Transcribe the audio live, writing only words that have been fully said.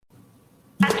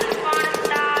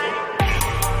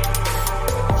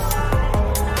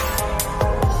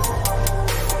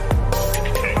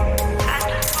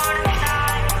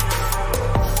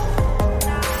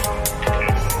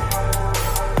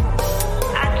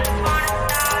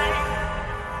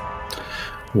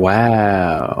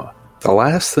Wow. The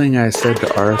last thing I said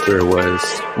to Arthur was,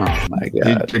 "Oh my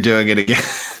god, You're doing it again."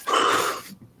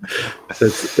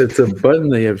 it's a button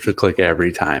that you have to click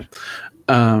every time."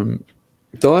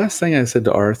 The last thing I said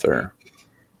to Arthur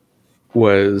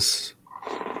was,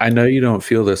 "I know you don't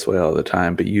feel this way all the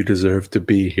time, but you deserve to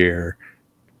be here."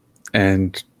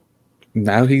 And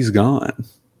now he's gone.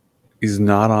 He's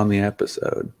not on the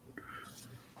episode.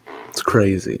 It's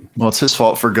crazy. Well, it's his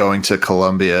fault for going to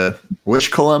Columbia.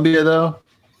 Which Columbia, though?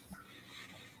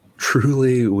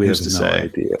 Truly, we have no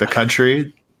idea. The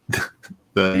country,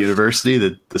 the university,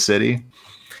 the city.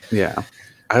 Yeah.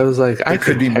 I was like, I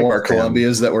could be more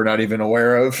Columbias that we're not even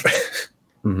aware of.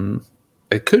 Mm-hmm.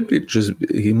 It could be just,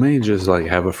 he may just like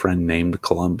have a friend named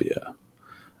Columbia.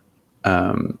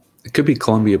 It could be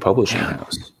Columbia Publishing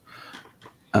House.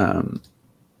 And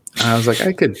I was like,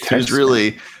 I could text There's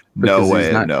really no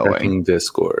way of knowing.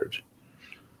 Discord.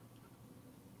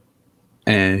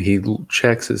 And he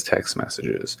checks his text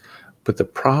messages. But the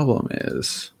problem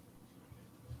is,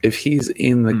 if he's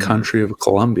in the country of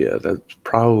Colombia, that's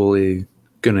probably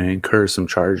going to incur some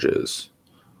charges,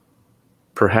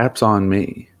 perhaps on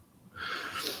me.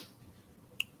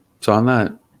 So on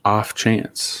that off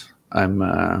chance,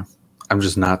 I'm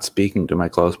just not speaking to my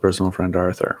close personal friend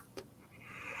Arthur.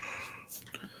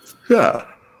 Yeah.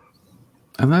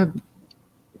 And that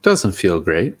doesn't feel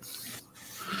great.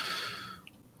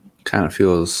 Kind of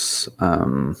feels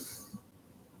a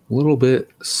little bit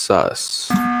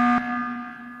sus.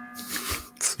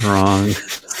 It's wrong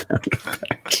sound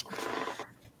effect.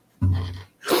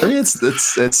 I mean,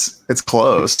 it's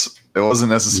close. It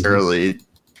wasn't necessarily.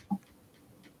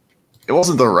 It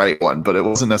wasn't the right one, but it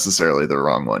wasn't necessarily the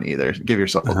wrong one either. Give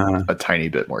yourself a tiny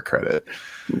bit more credit.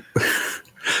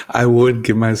 I would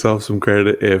give myself some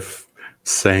credit if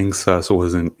saying sus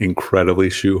wasn't incredibly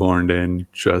shoehorned in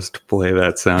just to play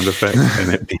that sound effect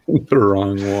and it being the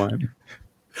wrong one.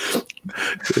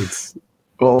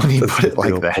 When you put it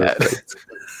like that.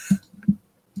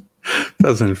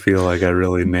 Doesn't feel like I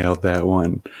really nailed that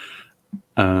one.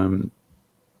 But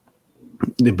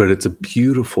it's a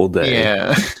beautiful day.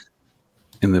 Yeah.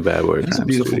 In the Bad Boy It's a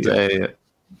beautiful day.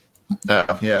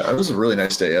 Yeah, it was a really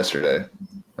nice day yesterday.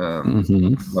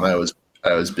 When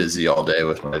I was busy all day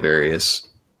with my various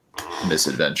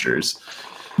misadventures.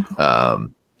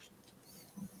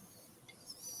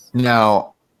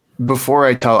 Now, before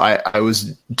I tell, I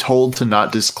was told to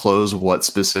not disclose what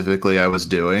specifically I was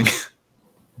doing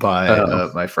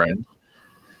by my friend,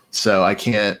 so I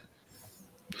can't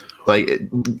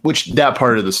which that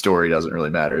part of the story doesn't really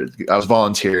matter. I was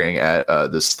volunteering at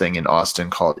this thing in Austin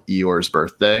called Eeyore's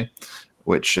Birthday,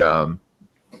 which I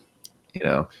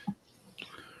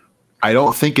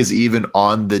don't think is even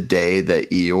on the day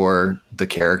that Eeyore, the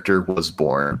character, was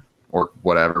born, or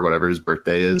whatever his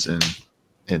birthday is in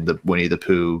the Winnie the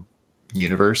Pooh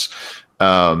universe.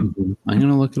 I'm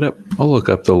gonna look it up. I'll look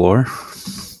up the lore.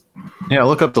 Yeah,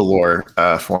 look up the lore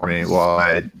for me while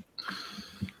I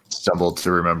stumbled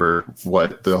to remember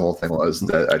what the whole thing was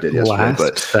that I did yesterday.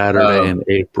 Last Saturday in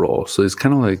April, so he's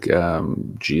kind of like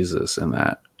Jesus in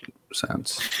that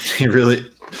sense. He really.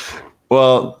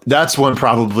 Well, that's when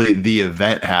probably the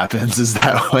event happens. Is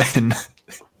that when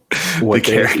the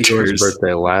character's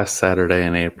birthday? Last Saturday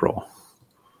in April.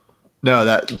 No,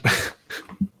 that.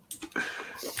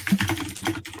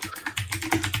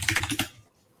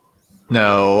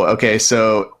 No. Okay,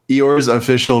 so Eeyore's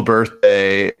official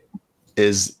birthday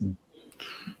is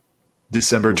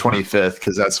December 25th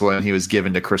because that's when he was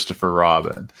given to Christopher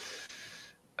Robin.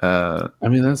 I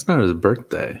mean, that's not his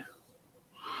birthday.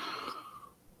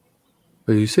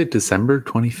 But you say December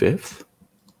 25th?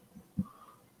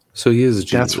 So he is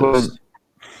Jesus. That's what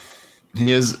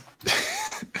he is.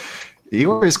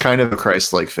 Eeyore is kind of a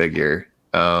Christ-like figure.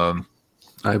 I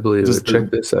believe it. Check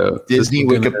this out. Disney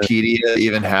Wikipedia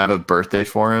even have a birthday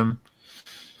for him?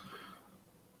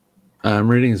 I'm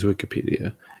reading his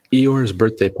Wikipedia. Eeyore's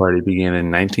birthday party began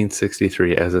in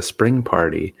 1963 as a spring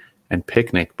party and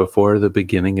picnic before the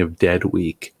beginning of Dead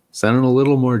Week. Sounding a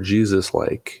little more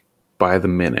Jesus-like by the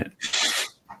minute.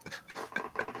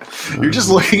 You're just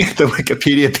looking at the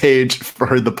Wikipedia page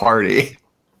for the party.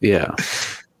 Yeah.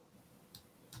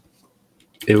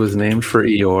 It was named for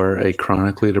Eeyore, a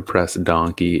chronically depressed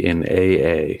donkey in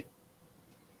AA.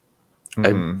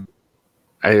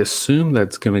 I assume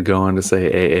that's going to go on to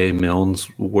say AA Milne's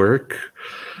work,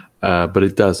 but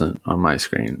it doesn't on my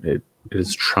screen. It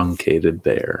is truncated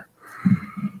there.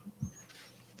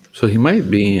 So he might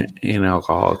be in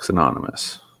Alcoholics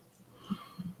Anonymous.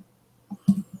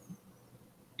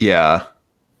 Yeah.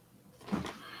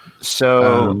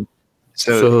 So to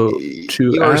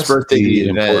Eeyore's ask birthday the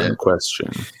event. important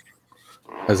question,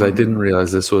 as I didn't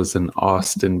realize this was an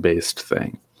Austin-based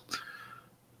thing.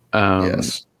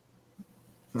 Yes.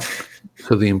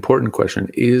 So the important question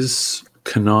is,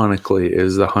 canonically,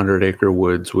 is the 100 Acre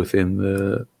Woods within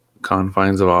the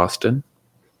confines of Austin?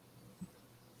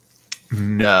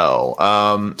 No.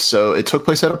 So it took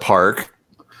place at a park.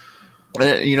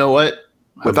 You know what?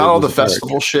 Without all the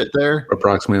festival shit there,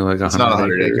 approximately like 100 it's not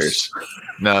 100 acres.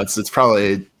 No, it's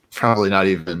probably not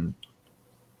even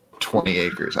 20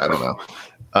 acres. I don't know.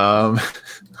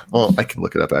 Well, I can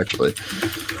look it up actually.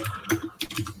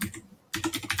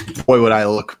 Boy, would I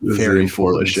look very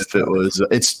foolish if it was.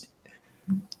 It's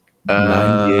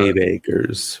 98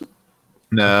 acres.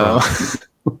 No.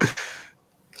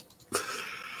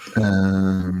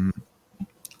 I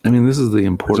mean, this is the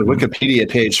important. There's a Wikipedia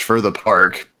page for the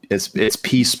park. It's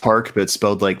Peace Park, but it's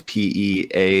spelled like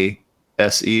Pease,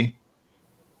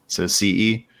 so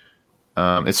CE.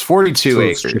 It's 42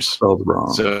 acres. Spelled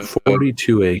wrong. So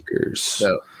 42 acres.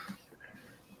 So,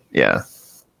 yeah.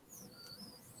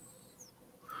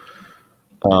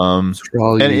 For all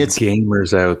you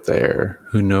gamers out there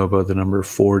who know about the number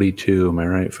 42, am I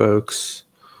right, folks?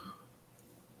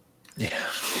 Yeah.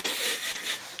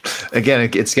 Again,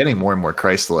 it's getting more and more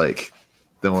Christ-like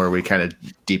the more we kind of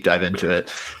deep dive into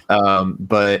it.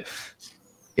 But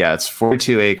yeah, it's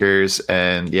 42 acres.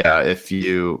 And yeah, if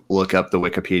you look up the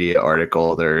Wikipedia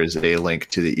article, there's a link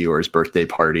to the Eeyore's birthday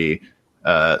party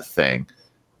thing.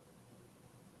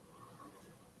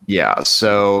 Yeah,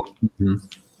 so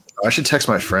I should text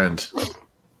my friend.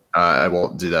 I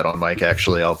won't do that on mic,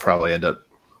 actually. I'll probably end up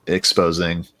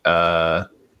exposing the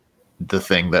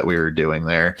thing that we were doing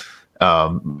there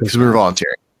because we were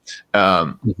volunteering.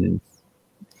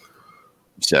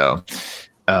 So,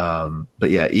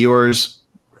 but yeah, Eeyore's,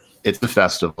 it's the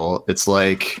festival. It's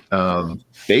like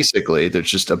basically there's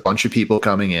just a bunch of people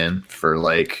coming in for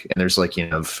like, and there's like,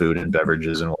 food and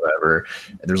beverages and whatever.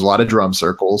 And there's a lot of drum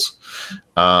circles.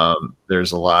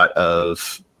 There's a lot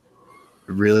of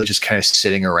really just kind of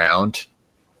sitting around.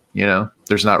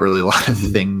 There's not really a lot of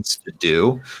things to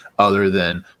do other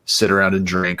than sit around and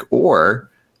drink, or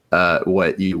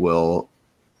what you will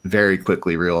very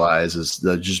quickly realize is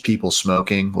that just people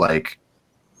smoking like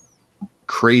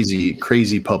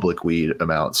crazy public weed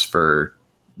amounts for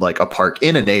like a park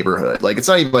in a neighborhood. Like, it's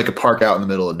not even like a park out in the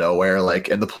middle of nowhere. Like,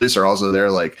 and the police are also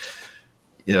there, like,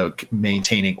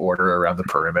 maintaining order around the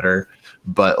perimeter,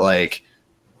 but like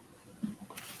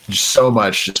just so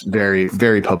much, just very,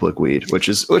 very public weed, which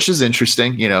is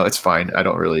interesting. It's fine. I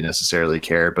don't really necessarily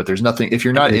care, but there's nothing, if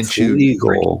you're not into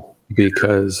legal,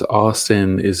 because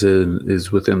Austin is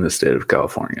within the state of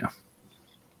California.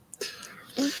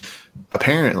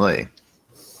 Apparently.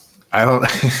 I don't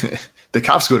the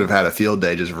cops would have had a field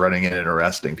day just running in and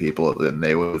arresting people, and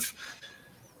they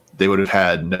would have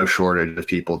had no shortage of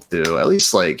people to at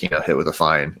least hit with a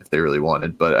fine if they really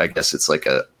wanted. But I guess it's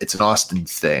it's an Austin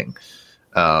thing.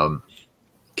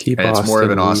 Keep Austin, it's more of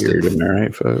an Austin weird,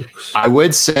 right, folks? I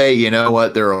would say, you know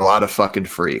what, there are a lot of fucking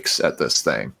freaks at this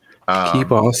thing.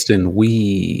 Keep Austin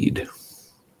weed.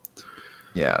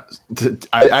 Yeah.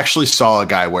 I actually saw a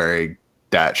guy wearing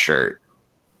that shirt.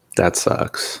 That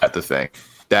sucks. At the thing.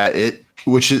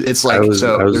 It's like, there's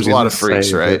a lot of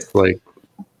freaks, right?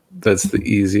 That's the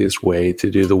easiest way to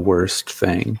do the worst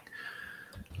thing.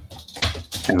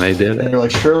 And they did it. And you're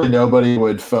like, surely nobody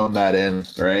would phone that in,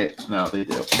 right? No, they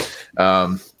do.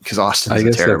 Because Austin's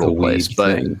a terrible place.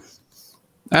 But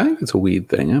I think it's a weed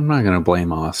thing. I'm not going to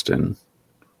blame Austin.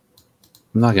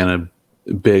 I'm not going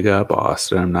to big up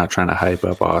Austin. I'm not trying to hype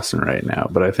up Austin right now,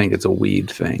 but I think it's a weed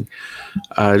thing.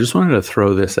 I just wanted to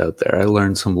throw this out there. I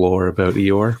learned some lore about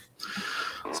Eeyore.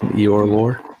 Some Eeyore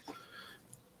lore.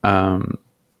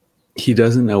 He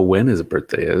doesn't know when his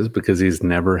birthday is because he's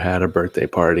never had a birthday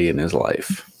party in his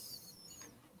life.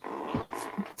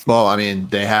 Well, I mean,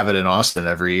 they have it in Austin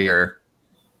every year.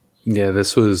 Yeah,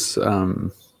 this was...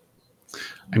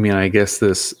 I guess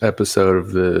this episode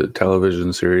of the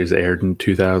television series aired in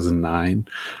 2009,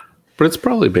 but it's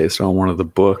probably based on one of the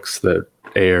books that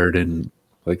aired in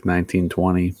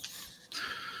 1920.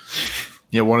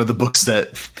 Yeah, one of the books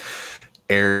that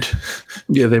aired.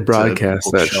 Yeah, they broadcast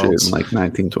that shit in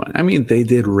 1920. They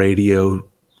did radio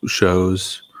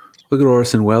shows. Look at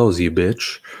Orson Welles, you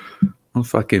bitch. Don't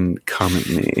fucking come at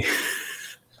me.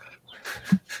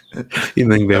 You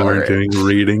think they weren't doing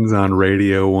readings on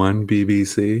Radio 1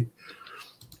 BBC?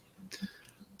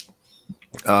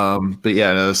 But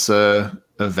yeah, this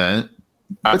event,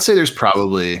 I would say there's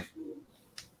probably,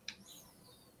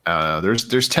 I don't know,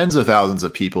 there's tens of thousands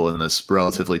of people in this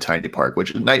relatively tiny park,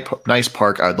 which is a nice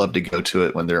park. I'd love to go to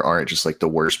it when there aren't just the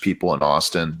worst people in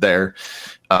Austin there.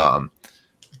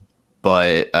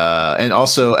 But and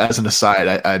also as an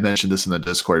aside, I mentioned this in the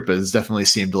Discord, but it's definitely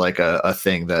seemed like a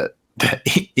thing that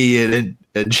Ian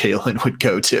and Jalen would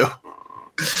go to.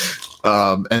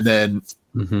 And then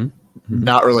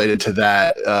not related to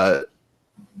that.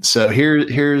 So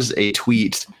here's a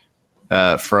tweet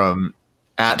from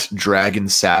 @Dragon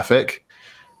Sapphic.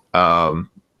 I'm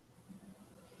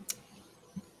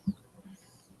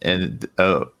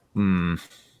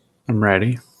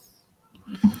ready.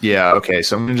 Yeah, okay.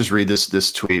 So I'm gonna just read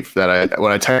this tweet that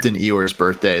when I typed in Eeyore's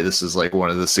birthday, this is like one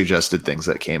of the suggested things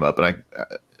that came up, and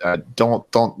I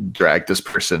don't drag this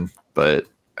person, but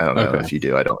I don't know if you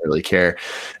do. I don't really care.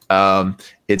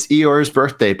 It's Eeyore's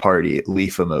birthday party,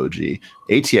 leaf emoji,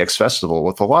 ATX festival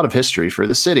with a lot of history for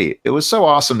the city. It was so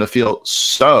awesome to feel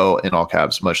so, in all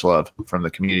caps, much love from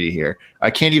the community here.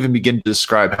 I can't even begin to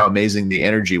describe how amazing the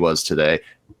energy was today,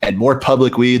 and more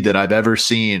public weed than I've ever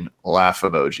seen, laugh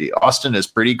emoji. Austin is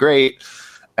pretty great.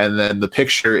 And then the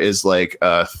picture is like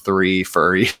five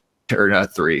furries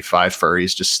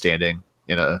just standing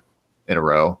in a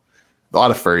row. A lot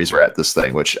of furries were at this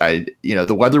thing, which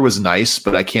the weather was nice,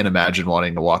 but I can't imagine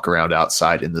wanting to walk around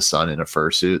outside in the sun in a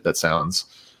fursuit. That sounds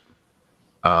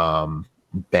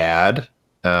bad.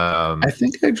 I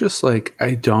think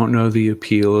I don't know the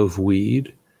appeal of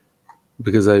weed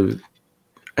because I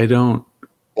don't.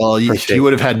 Well, you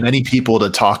would have had many people to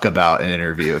talk about an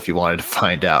interview if you wanted to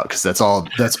find out, because that's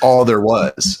all there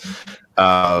was.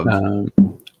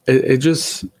 It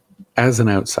just, as an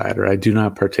outsider, I do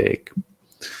not partake.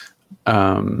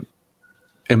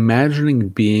 Imagining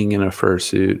being in a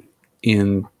fursuit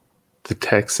in the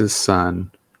Texas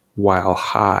sun while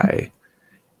high,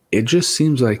 it just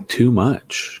seems like too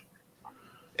much.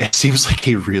 It seems like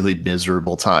a really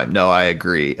miserable time. No, I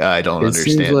agree. I don't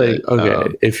understand. Seems like, it.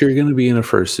 Okay, if you're going to be in a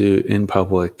fursuit in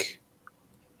public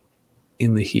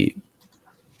in the heat,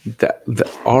 that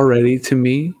already to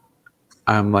me,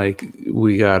 I'm like,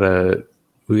 we gotta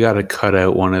cut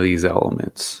out one of these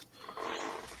elements.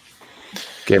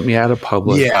 Get me out of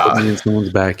public. Yeah. Put me in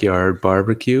someone's backyard.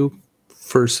 Barbecue,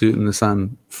 fursuit in the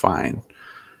sun, fine.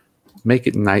 Make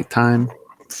it nighttime,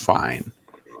 fine.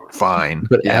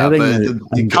 But adding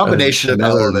the combination of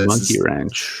elements, monkey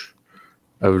wrench,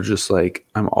 I was just like,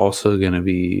 I'm also going to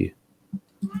be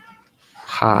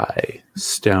high,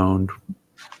 stoned,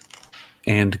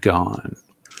 and gone.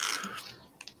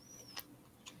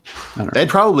 They'd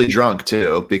probably drunk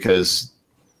too, because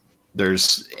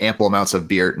there's ample amounts of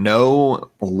beer, no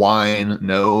wine,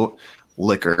 no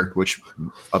liquor, which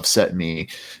upset me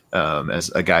as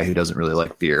a guy who doesn't really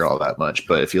like beer all that much.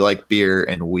 But if you like beer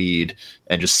and weed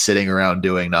and just sitting around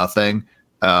doing nothing,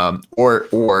 or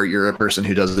you're a person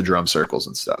who does the drum circles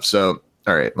and stuff. So,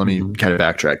 all right, let me kind of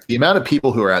backtrack. The amount of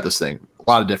people who are at this thing, a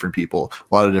lot of different people,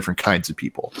 a lot of different kinds of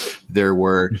people. There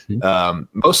were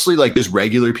mostly like just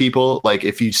regular people. Like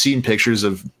if you've seen pictures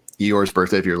of Eeyore's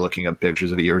birthday, if you're looking up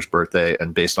pictures of Eeyore's birthday,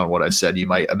 and based on what I said, you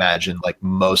might imagine like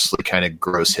mostly kind of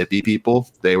gross hippie people.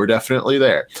 They were definitely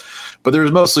there, but there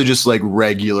was mostly just like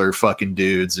regular fucking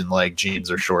dudes in like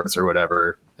jeans or shorts or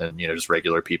whatever, and just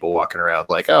regular people walking around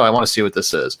like, oh, I want to see what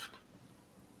this is,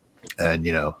 and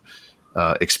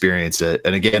experience it.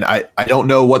 And again, I don't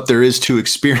know what there is to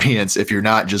experience if you're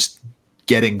not just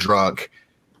getting drunk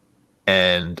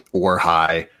or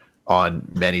high on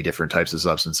many different types of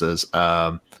substances.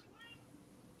 I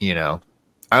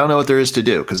don't know what there is to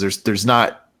do, because there's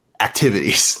not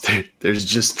activities. There's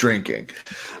just drinking.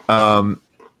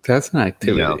 That's an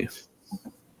activity.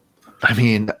 I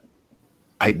mean,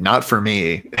 not for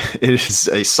me. It is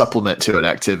a supplement to an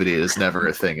activity. It is never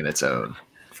a thing in its own,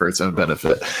 for its own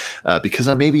benefit, because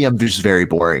maybe I'm just very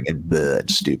boring and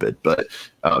stupid. But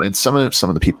and some of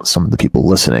the people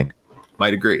listening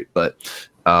might agree. But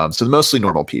so mostly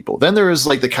normal people. Then there is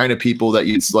like the kind of people that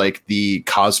it's like the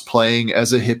cosplaying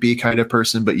as a hippie kind of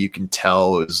person, but you can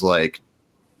tell is like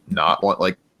not want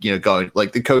going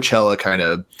like the Coachella kind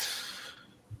of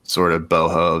sort of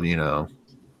boho,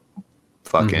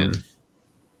 fucking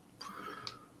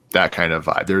that kind of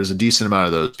vibe. There's a decent amount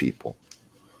of those people.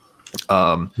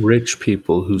 Rich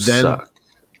people who suck.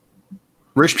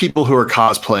 Rich people who are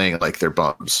cosplaying like they're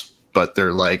bums, but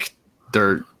they're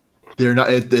not.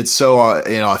 It's so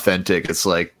inauthentic. It's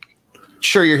like,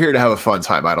 sure, you're here to have a fun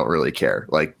time. I don't really care.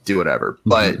 Like, do whatever.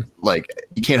 But like,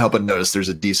 you can't help but notice there's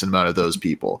a decent amount of those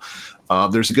people.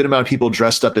 There's a good amount of people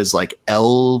dressed up as like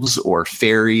elves or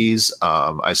fairies.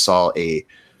 I saw a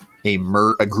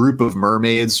group of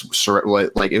mermaids.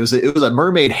 Like it was a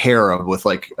mermaid harem with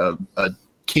like a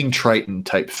King Triton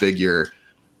type figure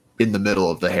in the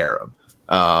middle of the harem.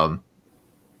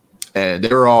 And they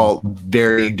were all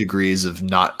varying degrees of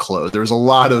not clothed. There was a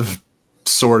lot of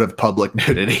sort of public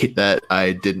nudity that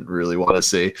I didn't really want to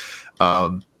see.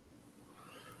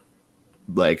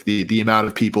 Like the amount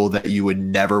of people that you would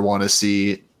never want to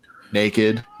see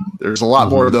naked. There's a lot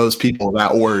more of those people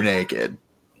that were naked.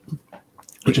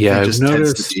 Which I've just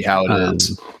noticed, tends to be how it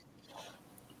is.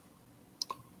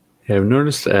 Yeah, I've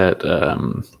noticed at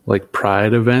like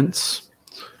Pride events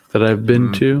that I've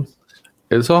been to,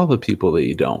 it's all the people that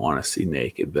you don't want to see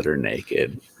naked that are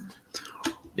naked.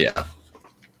 Yeah.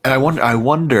 And I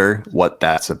wonder what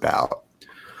that's about.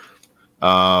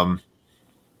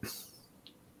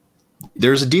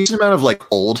 There's a decent amount of like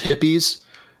old hippies,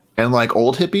 and like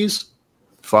old hippies,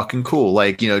 fucking cool.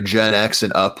 Like, Gen X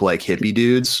and up, like hippie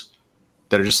dudes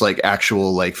that are just like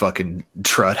actual like fucking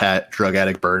drug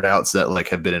addict burnouts that like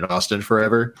have been in Austin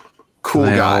forever. Cool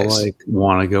guys. All, like,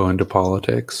 want to go into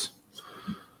politics.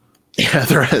 Yeah,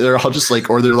 they're all just like,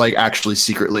 or they're like actually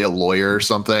secretly a lawyer or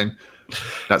something.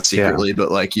 Not secretly,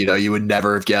 but like, you would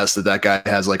never have guessed that guy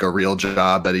has like a real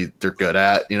job that they're good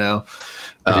at,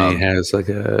 And he has like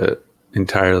a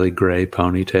entirely gray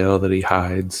ponytail that he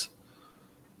hides.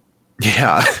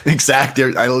 Yeah,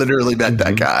 exactly. I literally met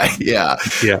that guy. Yeah.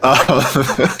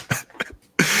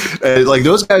 And like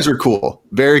those guys were cool,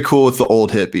 very cool with the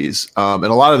old hippies. And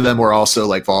a lot of them were also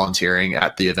like volunteering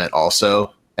at the event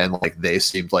also. And like they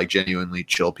seemed like genuinely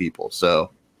chill people.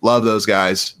 So love those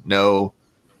guys. No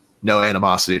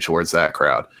animosity towards that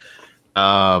crowd.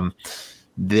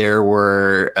 There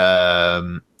were,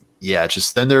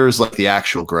 just then there was like the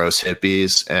actual gross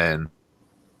hippies, and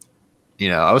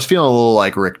I was feeling a little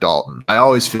like Rick Dalton. I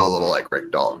always feel a little like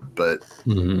Rick Dalton, but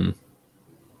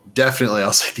definitely I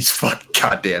was like these fucking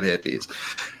goddamn hippies.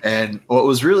 And what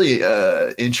was really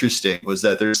interesting was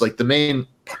that there's like the main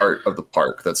part of the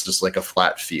park that's just like a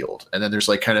flat field, and then there's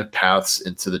like kind of paths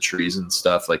into the trees and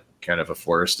stuff, like kind of a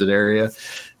forested area.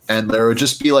 And there would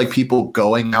just be like people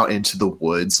going out into the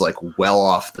woods, like well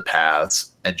off the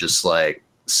paths, and just like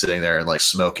sitting there and like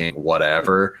smoking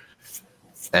whatever.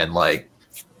 And like,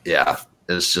 yeah,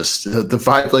 it's just the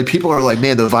vibe. Like people are like,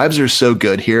 man, the vibes are so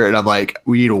good here. And I'm like,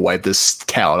 we need to wipe this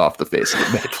town off the face of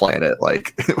the planet.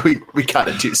 Like we got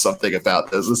to do something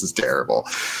about this. This is terrible.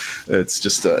 It's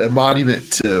just a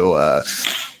monument to,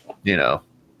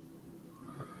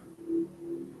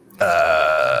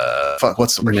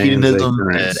 what's the word? Hedonism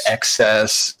and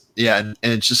excess. Yeah. And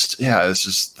it's just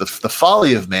the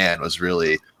folly of man was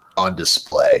really on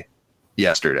display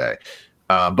yesterday.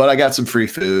 But I got some free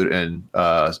food and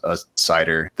a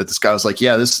cider that this guy was like,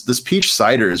 yeah, this peach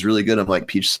cider is really good. I'm like,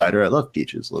 peach cider? I love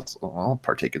peaches. I'll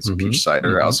partake in some peach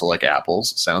cider. I also like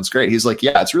apples. Sounds great. He's like,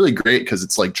 yeah, it's really great because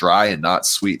it's like dry and not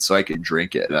sweet, so I can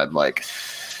drink it. And I'm like,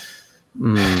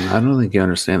 I don't think you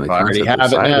understand the concept of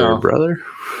cider, brother.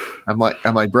 I'm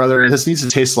like, brother, this needs to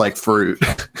taste like fruit.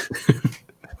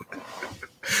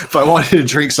 If I wanted to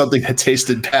drink something that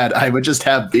tasted bad, I would just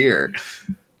have beer.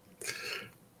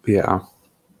 Yeah.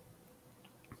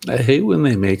 I hate when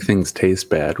they make things taste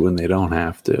bad when they don't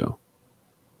have to.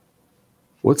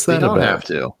 What's that about? They don't have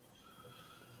to.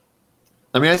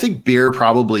 I mean, I think beer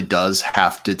probably does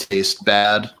have to taste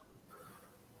bad.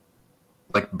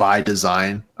 Like by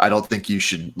design. I don't think you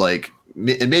should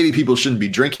and maybe people shouldn't be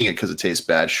drinking it because it tastes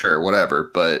bad. Sure,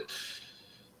 whatever. But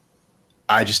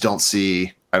I just don't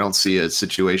see a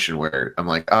situation where I'm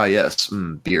like, yes,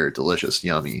 beer, delicious,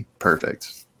 yummy,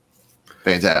 perfect.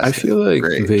 Fantastic. I feel like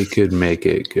they could make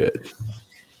it good.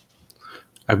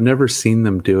 I've never seen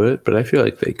them do it, but I feel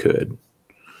like they could.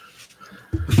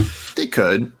 They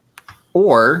could.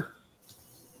 Or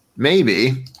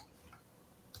maybe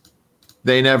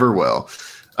they never will.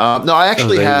 No, I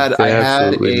actually had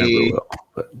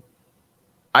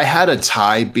a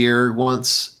Thai beer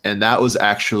once, and that was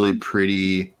actually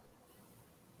pretty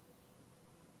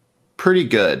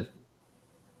good.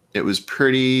 It was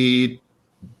pretty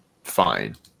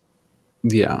fine.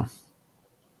 Yeah.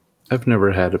 I've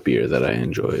never had a beer that I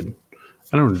enjoyed.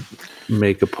 I don't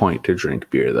make a point to drink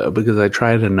beer though, because I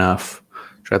tried enough.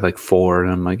 Tried like 4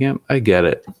 and I'm like, yeah, I get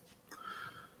it.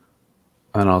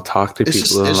 And I'll talk to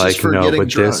people and like, no, but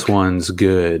drunk. This one's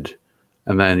good.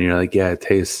 And then you're like, yeah, it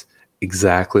tastes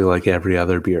exactly like every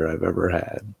other beer I've ever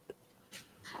had.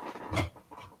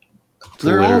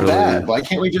 They're all bad. Why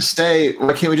can't we just be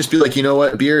like, you know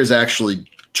what? Beer is actually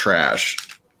trash.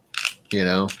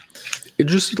 It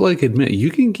just like admit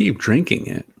you can keep drinking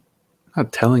it. I'm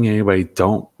not telling anybody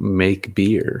don't make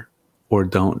beer or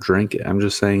don't drink it. I'm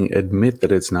just saying admit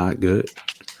that it's not good.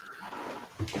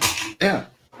 Yeah,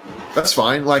 that's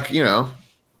fine. Like,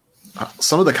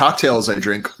 some of the cocktails I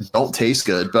drink don't taste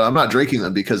good, but I'm not drinking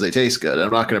them because they taste good.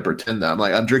 I'm not going to pretend that.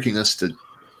 I'm drinking this to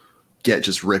get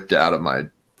just ripped out of my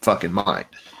fucking mind.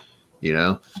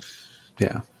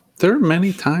 Yeah. There are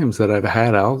many times that I've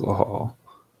had alcohol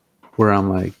where I'm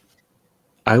like,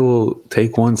 I will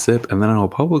take one sip and then I will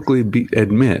publicly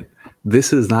admit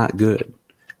this is not good.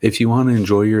 If you want to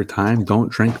enjoy your time,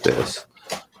 don't drink this.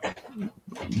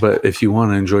 But if you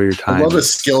want to enjoy your time, I love a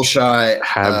Skillshot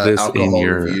have this in alcohol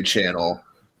your review channel.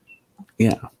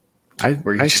 Yeah,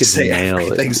 Where you I just could say nail it.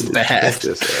 everything's Dude. bad. Check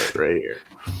this out right here.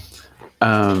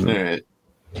 All right.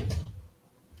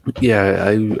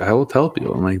 Yeah, I will tell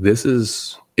people, I'm like, this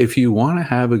is, if you want to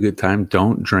have a good time,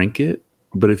 don't drink it.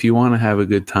 But if you want to have a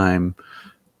good time,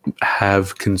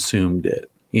 have consumed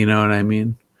it. You know what I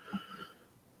mean?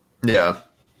 Yeah.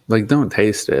 Like, don't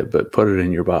taste it, but put it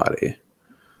in your body.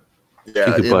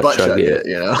 Yeah, you could butt chug it.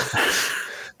 you know?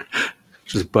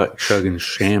 Just butt chugging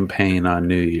champagne on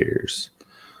New Year's.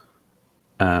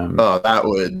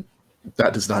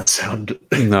 That does not sound.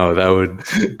 No, that would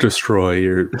destroy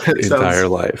your entire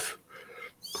life.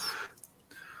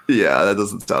 Yeah, that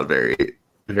doesn't sound very,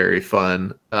 very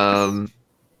fun. But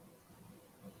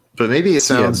maybe it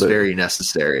sounds very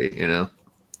necessary, you know?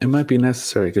 It might be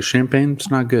necessary because champagne's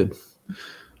not good.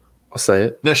 I'll say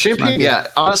it. No, champagne, yeah.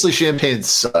 Honestly, champagne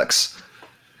sucks.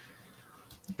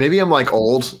 Maybe I'm like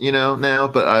old, you know, now,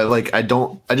 but I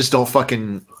just don't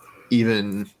fucking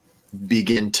even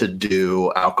begin to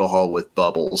do alcohol with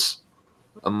bubbles.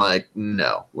 I'm like,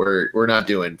 no, we're not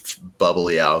doing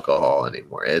bubbly alcohol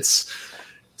anymore. It's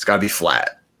got to be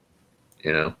flat,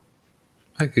 you know.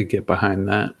 I could get behind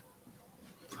that.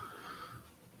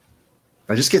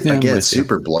 I get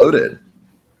super bloated.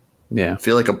 Yeah, I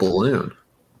feel like a balloon.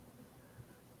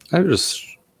 I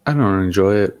don't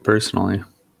enjoy it personally.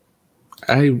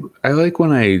 I like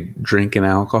when I drink an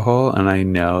alcohol and I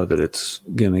know that it's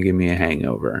gonna give me a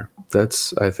hangover.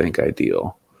 That's, I think,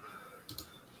 ideal.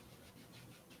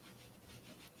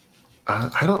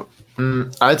 I don't.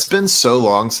 It's been so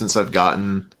long since I've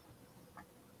gotten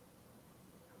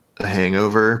a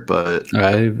hangover, but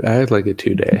I had like a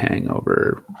 2-day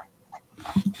hangover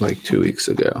like 2 weeks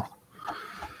ago.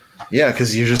 Yeah,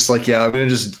 because you're just like, yeah, I'm gonna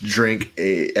just drink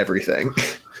everything.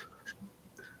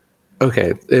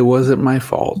 Okay, it wasn't my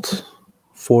fault.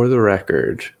 For the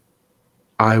record,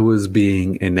 I was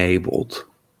being enabled.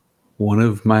 One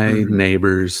of my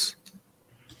neighbors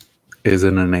is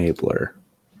an enabler.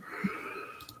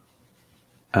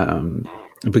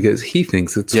 Because he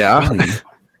thinks it's funny.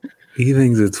 He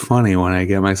thinks it's funny when I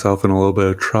get myself in a little bit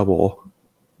of trouble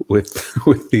with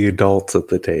the adults at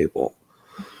the table.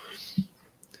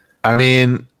 I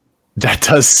mean, that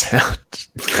does sound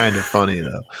kind of funny,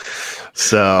 though.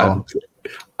 So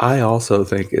I also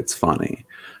think it's funny.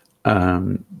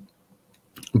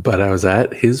 But I was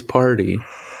at his party.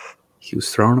 He was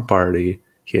throwing a party.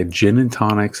 He had gin and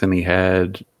tonics, and he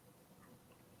had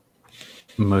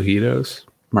mojitos,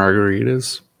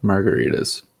 margaritas.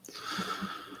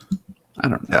 I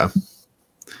don't know. Yeah.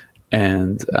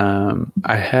 And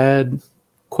I had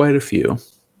quite a few.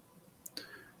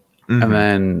 And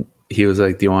then he was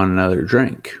like, do you want another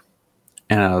drink?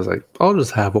 And I was like, I'll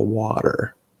just have a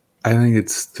water. I think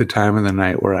it's the time of the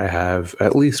night where I have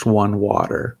at least one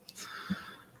water.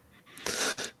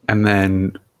 And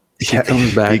then he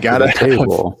comes back to the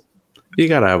table. You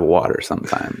got to have water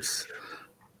sometimes.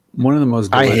 One of the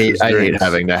most delicious I hate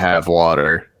having to have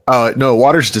water. Oh, no,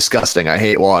 water's disgusting. I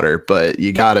hate water, but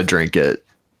you got to drink it.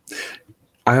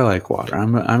 I like water.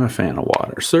 I'm a fan of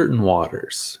water. Certain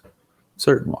waters.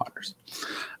 So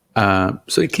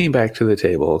he came back to the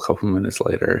table a couple minutes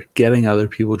later. Getting other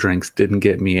people drinks didn't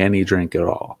get me any drink at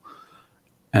all.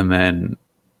 And then,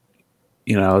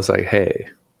 I was like, hey,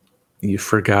 you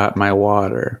forgot my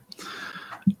water.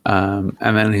 And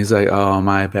then he's like, oh,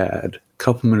 my bad. A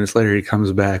couple minutes later, he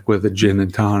comes back with a gin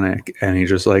and tonic, and he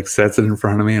just like sets it in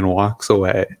front of me and walks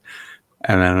away.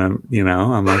 And then,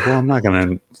 I'm like, well, I'm not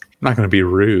gonna be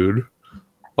rude.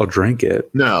 I'll drink it.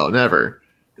 No, never.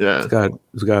 Yeah,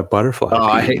 it's got butterfly. Oh,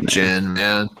 I hate gin,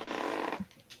 man.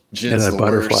 Gin's the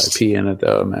butterfly pea in it,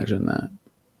 though. Imagine that.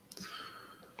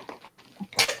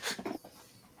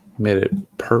 Made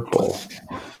it purple.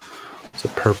 It's a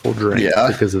purple drink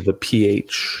because of the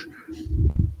pH.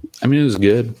 I mean, it was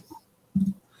good.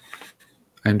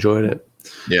 I enjoyed it.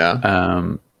 Yeah.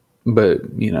 But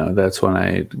that's when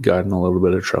I got in a little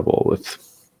bit of trouble with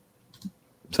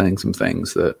saying some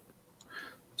things that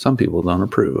some people don't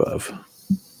approve of.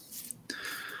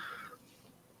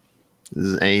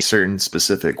 Any certain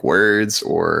specific words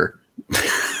or?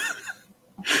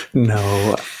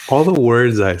 No, all the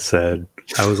words I said,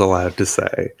 I was allowed to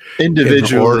say. Individually.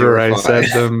 In the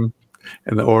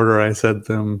order I said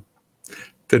them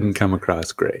didn't come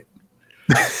across great.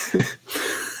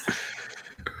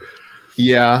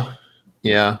 Yeah.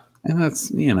 And that's,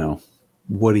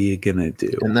 what are you gonna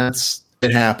do? And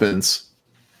it happens.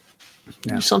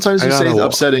 Yeah. Sometimes you say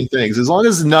upsetting things. As long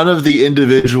as none of the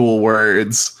individual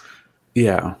words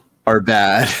are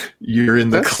bad, you're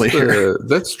in the clear.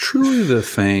 That's truly the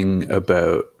thing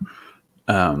about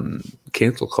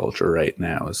cancel culture right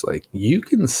now, is like, you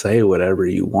can say whatever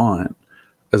you want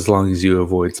as long as you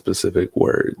avoid specific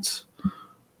words.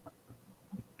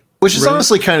 Which is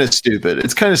honestly kind of stupid.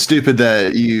 It's kind of stupid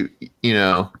that you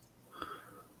know,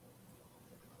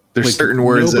 there's like certain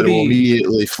words that will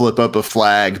immediately flip up a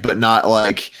flag, but not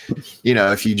like, you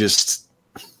know, if you just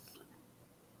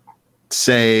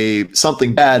say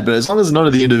something bad, but as long as none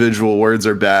of the individual words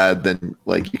are bad, then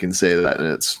like you can say that and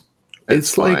it's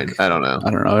fine. Like, I don't know.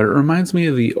 It reminds me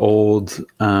of the old,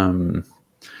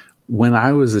 when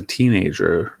I was a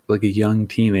teenager, like a young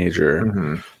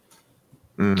teenager,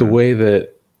 the way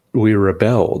that we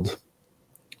rebelled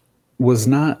was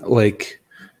not like,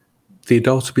 the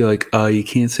adults would be like, you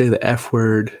can't say the F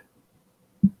word,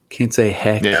 can't say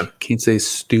heck, can't say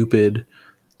stupid.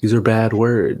 These are bad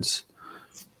words.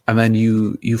 And then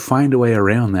you find a way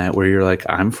around that where you're like,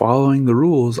 I'm following the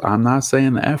rules. I'm not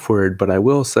saying the F word, but I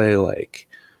will say, like,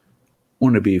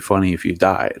 wouldn't it be funny if you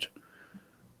died?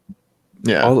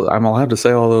 Yeah. I'm allowed to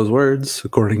say all those words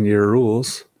according to your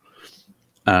rules.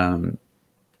 And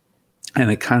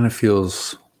it kind of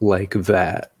feels like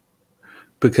that,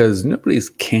 because nobody's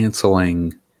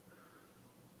canceling.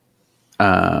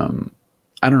 I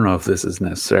don't know if this is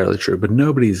necessarily true, but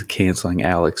nobody's canceling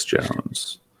Alex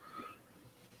Jones.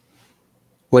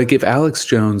 Like, if Alex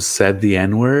Jones said the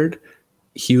N-word,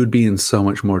 he would be in so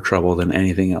much more trouble than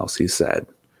anything else he said.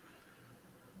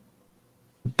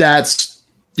 Yeah,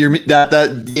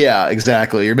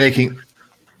 exactly.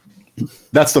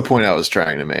 That's the point I was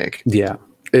trying to make. Yeah.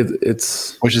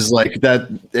 It's which is like that.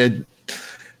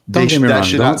 Don't get me wrong.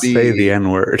 Don't say the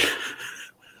N-word.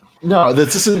 No,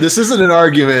 this isn't an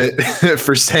argument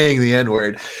for saying the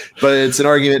N-word, but it's an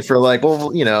argument for like,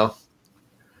 well, you know,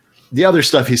 the other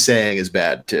stuff he's saying is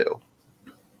bad too.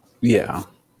 Yeah.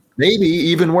 Maybe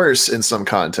even worse in some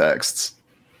contexts.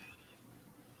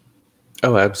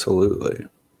 Oh, absolutely.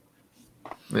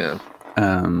 Yeah.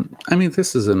 I mean,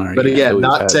 this is an argument. But again,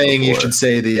 not saying you should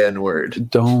say the N-word.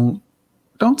 Don't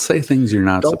say things you're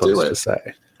not supposed to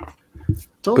say.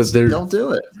 Don't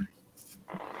do it.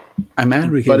 I'm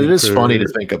advocating, but it is funny to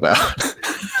think about.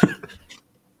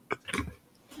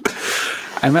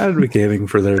 I'm advocating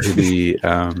for there to be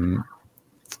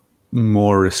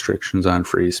more restrictions on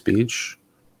free speech.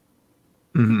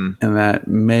 And that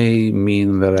may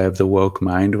mean that I have the woke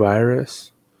mind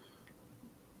virus.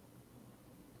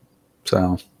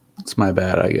 So it's my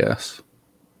bad, I guess.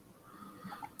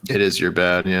 It is your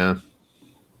bad, yeah.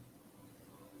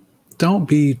 Don't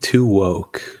be too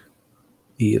woke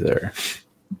either.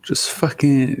 Just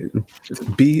fucking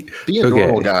be a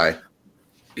normal guy.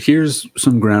 Here's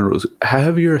some ground rules.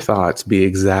 Have your thoughts be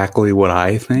exactly what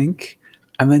I think,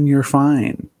 and then you're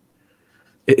fine.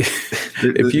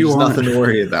 If you want nothing to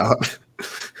worry about.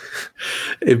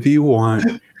 If you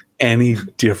want any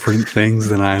different things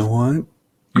than I want,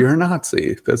 you're a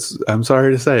Nazi. I'm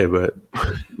sorry to say, but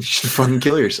you should fucking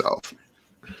kill yourself.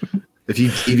 If you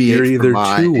deviate, you're either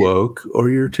too woke or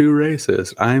you're too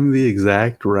racist. I'm the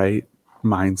exact right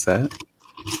mindset.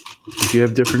 If you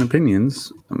have different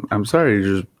opinions, I'm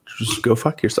sorry, just go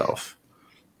fuck yourself.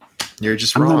 You're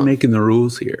just wrong. I'm not making the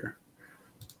rules here.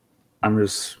 I'm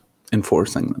just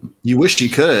enforcing them. You wish you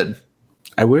could.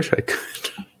 I wish I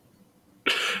could.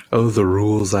 Oh, the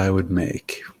rules I would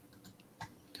make.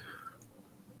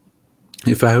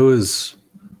 If I was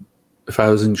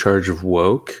in charge of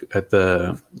woke at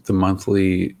the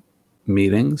monthly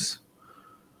meetings,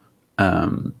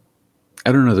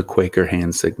 I don't know the Quaker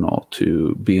hand signal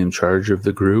to be in charge of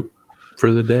the group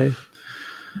for the day.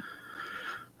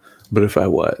 But if I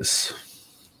was,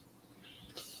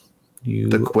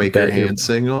 the Quaker hand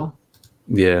signal?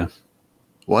 Yeah.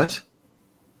 What?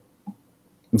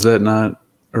 Is that not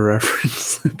a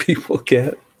reference that people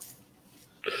get?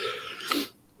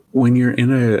 When you're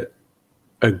in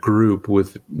a group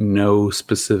with no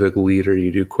specific leader,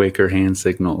 you do Quaker hand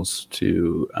signals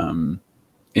to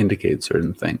indicate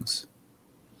certain things.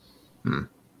 I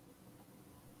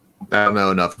don't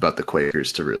know enough about the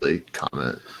Quakers to really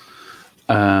comment.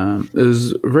 It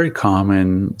was very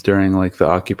common during like the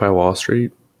Occupy Wall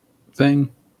Street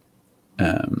thing,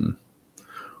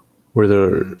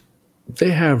 where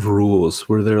they have rules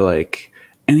where they're like,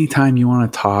 anytime you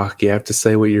want to talk, you have to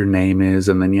say what your name is,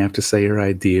 and then you have to say your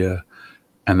idea,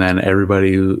 and then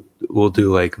everybody will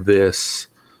do like this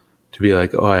to to be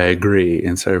like, oh, I agree,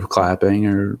 instead of clapping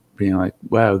or being like,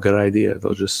 wow, good idea.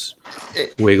 They'll just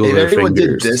wiggle their fingers.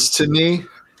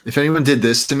 If anyone did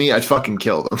this to me, I'd fucking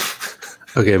kill them.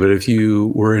 Okay, but if you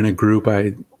were in a group,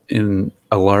 in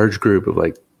a large group of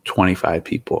like 25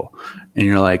 people, and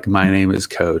you're like, my name is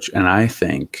Coach, and I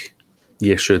think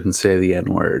you shouldn't say the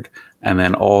N word, and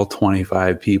then all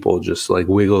 25 people just like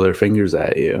wiggle their fingers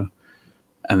at you,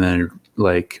 and then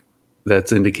like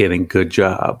that's indicating good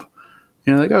job.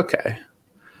 You're like, okay,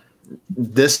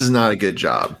 this is not a good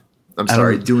job. I'm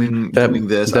sorry, doing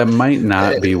this. That might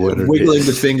not be what it wiggling is.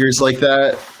 the fingers like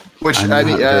that. Which I'm not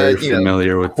very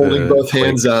familiar with holding both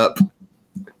hands up.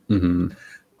 Mm-hmm.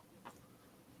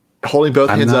 Holding both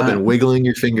hands up and wiggling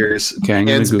your fingers,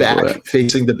 hands back,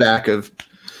 facing the back of.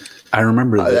 I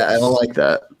remember this. I don't like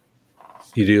that.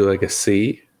 You do like a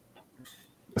C.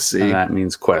 A C. And that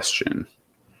means question.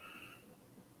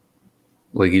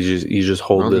 Like you just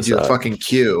hold this you up. Do a fucking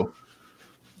Q.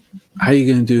 How are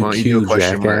you gonna do a Q,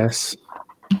 jackass?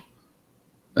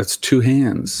 That's two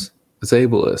hands. It's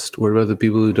ableist. What about the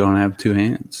people who don't have two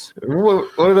hands? What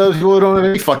about people who don't have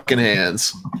any fucking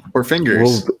hands or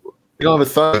fingers? You don't have a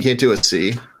thumb. You can't do a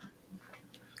C.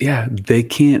 Yeah, they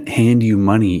can't hand you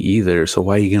money either. So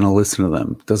why are you going to listen to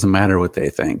them? Doesn't matter what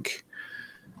they think.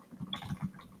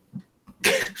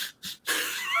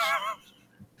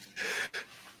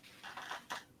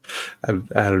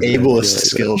 Ableist,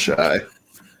 skill shy.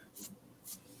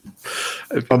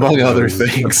 Among other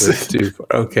things.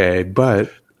 Okay,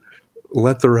 but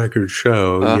let the record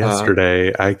show,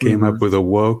 yesterday I came up with a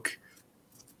woke,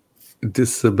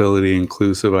 disability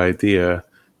inclusive idea,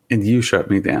 and you shut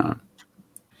me down.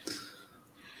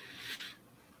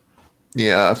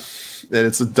 Yeah,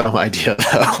 it's a dumb idea,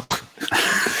 though.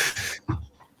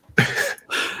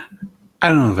 I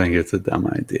don't think it's a dumb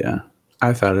idea.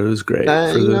 I thought it was great.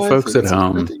 For the folks at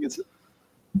home,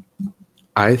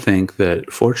 I think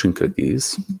that fortune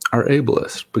cookies are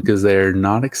ableist because they're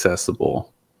not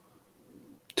accessible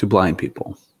to blind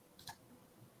people.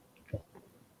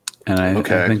 And I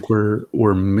think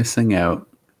we're missing out.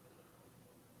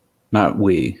 Not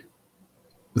we.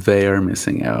 They are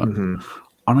missing out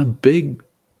on a big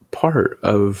part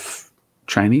of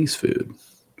Chinese food,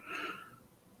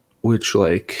 which,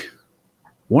 like,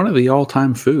 one of the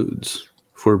all-time foods,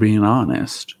 if we're being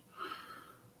honest.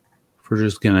 If we're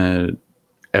just gonna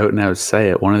out and out say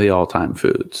it, one of the all-time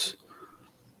foods.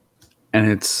 And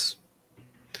it's,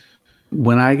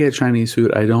 when I get Chinese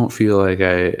food, I don't feel like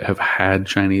I have had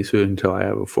Chinese food until I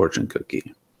have a fortune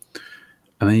cookie.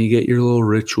 And then you get your little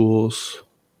rituals.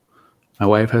 My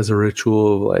wife has a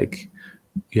ritual of, like,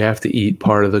 you have to eat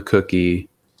part of the cookie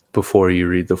before you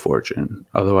read the fortune.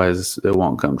 Otherwise, it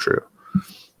won't come true.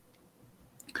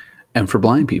 And for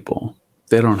blind people,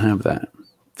 they don't have that.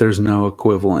 There's no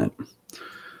equivalent.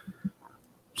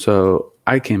 So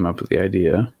I came up with the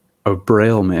idea of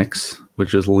Braille mix,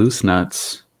 which is loose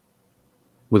nuts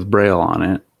with Braille on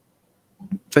it.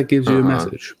 That gives you a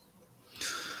message.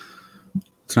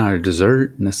 It's not a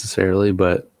dessert necessarily,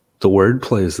 but the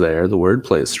wordplay is there. The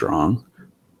wordplay is strong.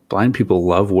 Blind people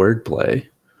love wordplay.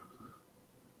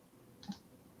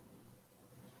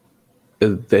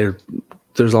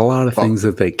 There's a lot of things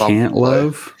that they can't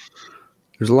love.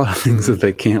 There's a lot of things that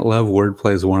they can't love.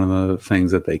 Wordplay is one of the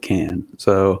things that they can.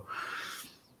 So,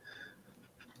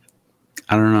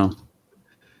 I don't know.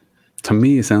 To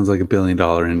me, it sounds like $1 billion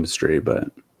industry,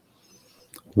 but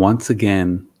once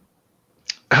again...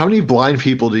 How many blind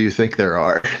people do you think there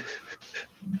are?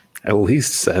 At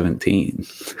least 17.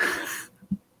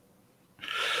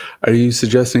 Are you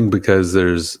suggesting because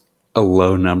there's a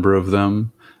low number of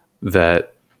them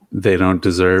that they don't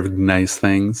deserve nice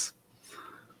things?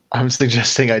 I'm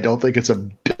suggesting I don't think it's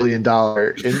 $1 billion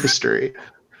industry.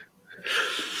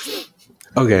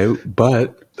 Okay,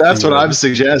 but... That's what I'm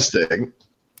suggesting.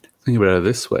 Think about it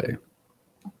this way.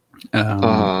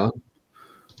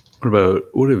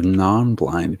 What if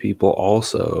non-blind people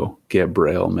also get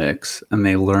Braille mix and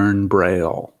they learn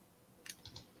Braille?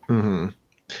 Mm-hmm.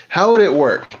 How would it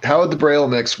work? How would the Braille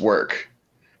mix work?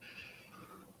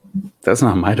 That's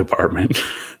not my department.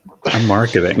 I'm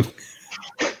marketing.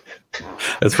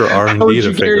 That's for R&D How would you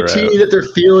to figure out. guarantee that they're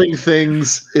feeling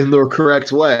things in the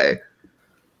correct way?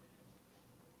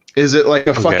 Is it like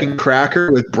a fucking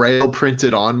cracker with Braille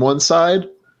printed on one side?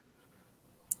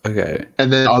 Okay.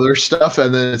 And then other stuff,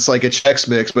 and then it's like a Chex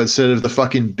Mix, but instead of the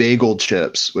fucking bagel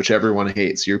chips, which everyone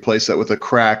hates, you replace that with a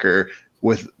cracker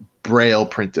with Braille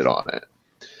printed on it.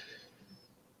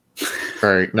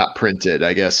 Or not printed,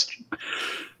 I guess.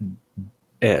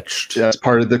 Etched. That's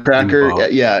part of the cracker.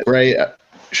 Yeah, right.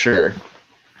 Sure.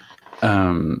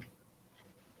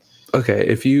 Okay,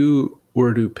 if you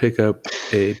were to pick up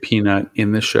a peanut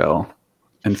in the shell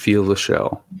and feel the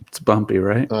shell, it's bumpy,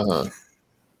 right?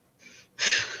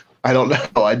 I don't know.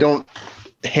 I don't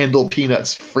handle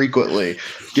peanuts frequently,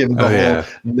 given the whole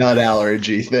nut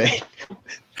allergy thing.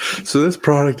 So this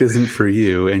product isn't for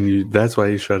you, and that's why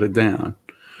you shut it down.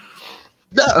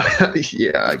 No.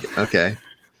 Yeah. Okay.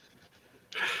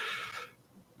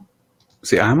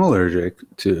 See, I'm allergic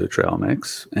to trail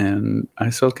mix, and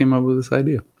I still came up with this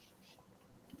idea.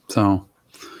 So,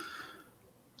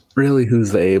 really,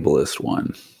 who's the ableist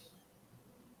one?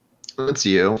 That's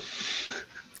you.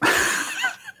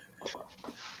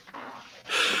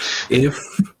 If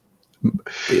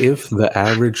the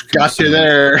average got you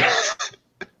there.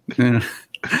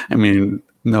 I mean,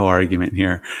 no argument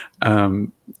here.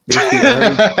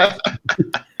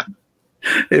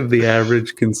 If the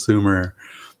average consumer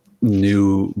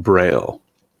knew Braille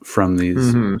from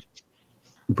these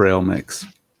Braille mix,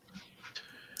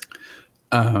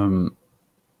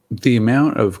 the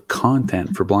amount of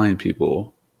content for blind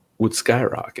people would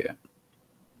skyrocket.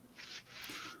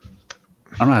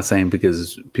 I'm not saying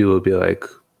because people would be like,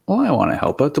 well, I want to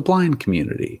help out the blind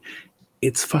community.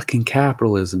 It's fucking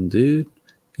capitalism, dude.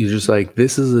 You're just like,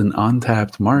 this is an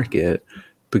untapped market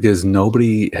because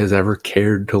nobody has ever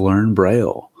cared to learn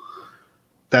Braille.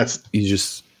 That's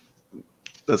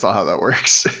not how that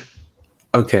works.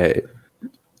 Okay.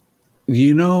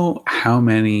 You know how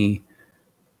many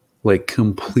like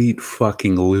complete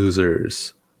fucking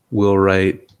losers will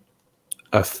write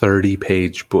a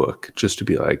 30-page book just to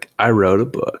be like, I wrote a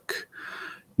book.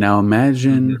 Now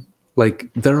imagine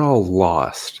like they're all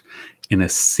lost in a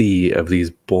sea of these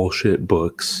bullshit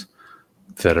books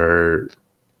that are,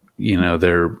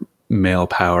 they're male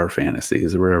power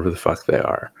fantasies or whatever the fuck they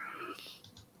are.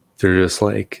 They're just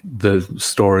like the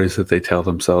stories that they tell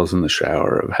themselves in the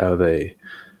shower of how they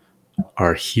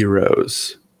are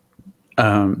heroes.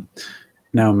 Now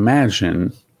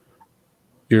imagine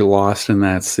you're lost in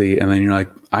that sea and then you're like,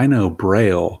 I know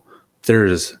Braille.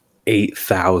 There's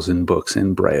 8,000 books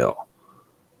in Braille.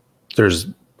 There's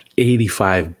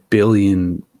 85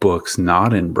 billion books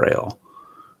not in Braille.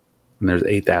 And there's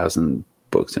 8,000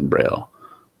 books in Braille.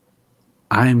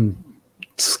 I'm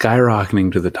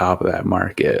skyrocketing to the top of that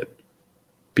market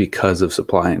because of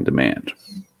supply and demand.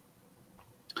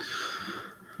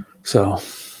 So,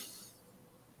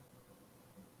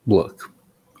 look,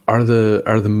 are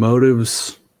the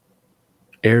motives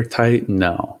airtight?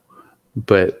 No.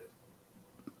 But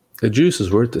the juice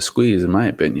is worth the squeeze, in my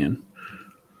opinion.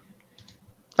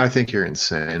 I think you're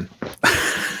insane.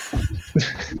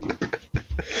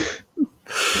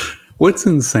 What's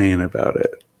insane about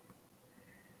it?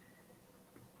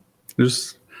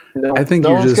 I think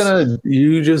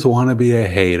you just want to be a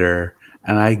hater,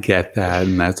 and I get that,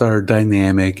 and that's our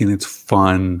dynamic, and it's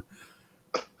fun.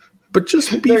 But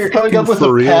just be you're coming up with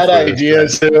a bad idea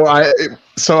too. I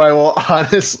will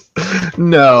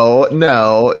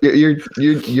no.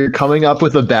 You're coming up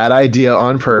with a bad idea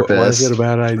on purpose. Why is it a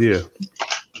bad idea?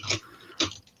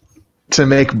 To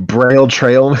make Braille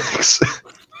trail mix.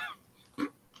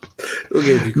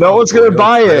 Okay, no one's gonna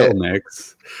buy it.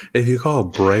 Mix, if you call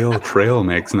it Braille trail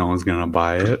mix, no one's gonna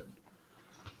buy it.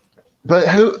 But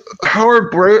how are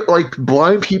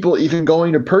blind people even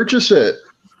going to purchase it?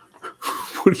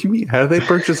 What do you mean? How do they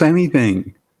purchase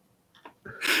anything?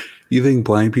 You think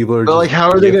blind people are like? How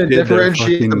are they going to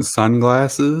differentiate them?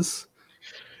 Sunglasses?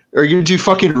 Are you going to do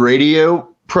fucking radio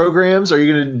programs? Are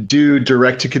you going to do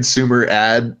direct to consumer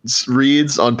ads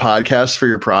reads on podcasts for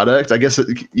your product? I guess yeah,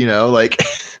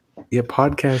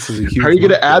 podcasts is a huge. How are you going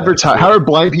to advertise? How are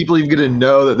blind people even going to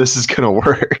know that this is going to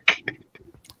work?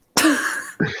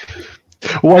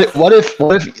 What if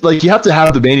like you have to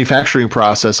have the manufacturing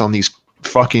process on these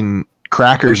fucking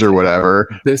crackers or whatever.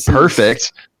 This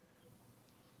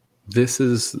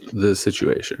is the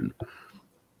situation.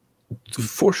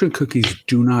 Fortune cookies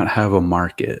do not have a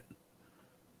market,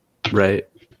 right?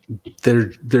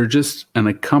 They're just an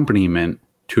accompaniment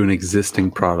to an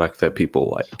existing product that people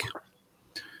like.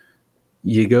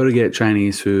 You go to get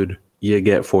Chinese food, you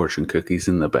get fortune cookies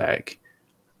in the bag.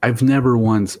 I've never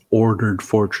once ordered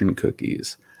fortune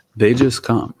cookies. They just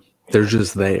come. They're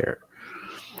just there.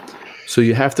 So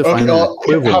you have to find an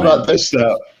equivalent. How about this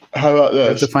though? How about this? You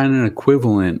have to find an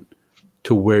equivalent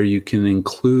to where you can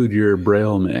include your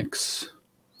Braille mix.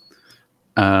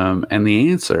 And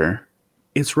the answer,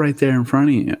 it's right there in front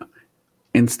of you.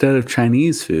 Instead of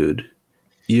Chinese food,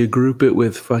 you group it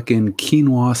with fucking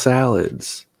quinoa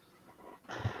salads.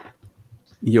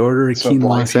 You order a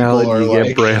quinoa salad, you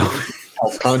get Braille.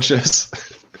 Health conscious.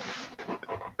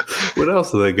 What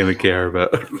else are they going to care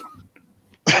about?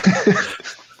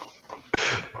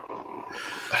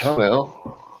 I don't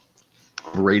know.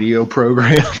 Radio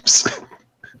programs.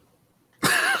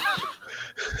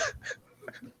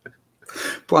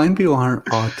 Blind people aren't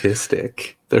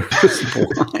autistic. They're just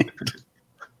blind.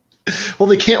 Well,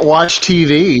 they can't watch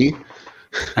TV.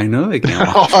 I know they can't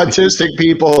watch Autistic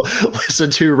people listen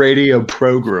to radio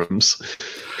programs.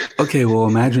 Okay, well,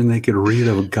 imagine they could read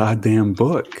a goddamn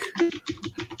book.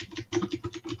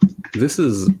 This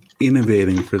is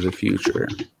innovating for the future.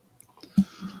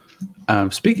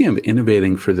 Speaking of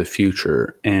innovating for the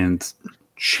future and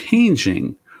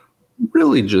changing,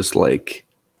 really just like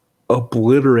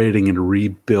obliterating and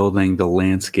rebuilding the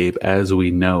landscape as we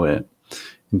know it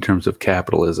in terms of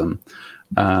capitalism,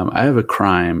 I have a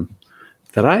crime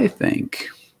that I think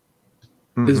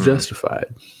is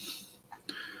justified.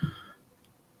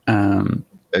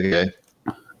 Okay.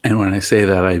 And when I say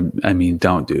that, I mean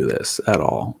don't do this at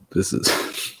all. This is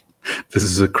this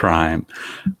is a crime.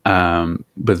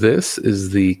 But this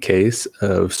is the case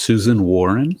of Susan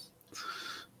Warren.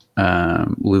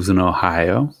 Lives in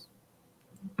Ohio.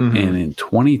 And in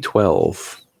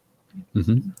 2012,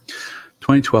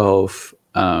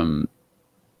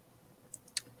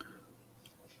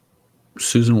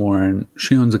 Susan Warren,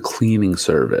 she owns a cleaning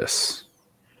service,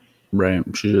 right?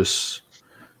 She just,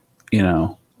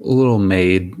 a little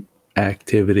maid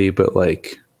activity, but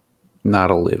like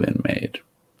not a live-in maid.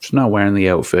 She's not wearing the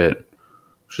outfit.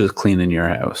 She's just cleaning your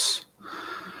house.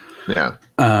 Yeah.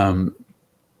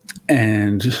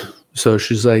 And so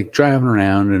she's like driving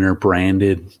around in her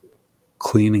branded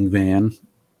cleaning van,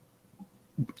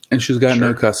 and she's got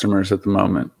no customers at the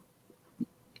moment.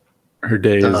 Her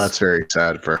day is... that's very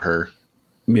sad for her.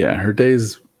 Yeah, her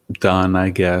day's done,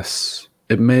 I guess.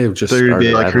 It may have just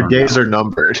started. Like her days are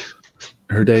numbered.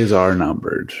 Her days are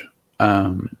numbered,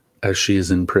 as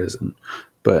she's in prison.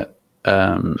 But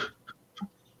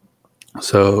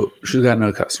so she's got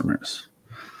no customers,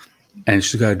 and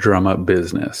she's got to drum up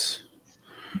business,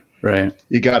 right?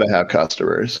 You got to have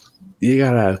customers. You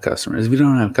got to have customers. If you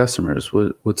don't have customers,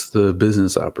 what's the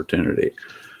business opportunity?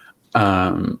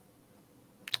 But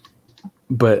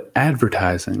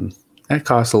advertising, that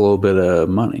costs a little bit of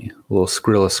money, a little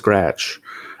Skrilla scratch.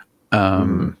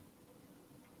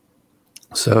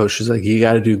 So she's like, you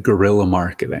got to do guerrilla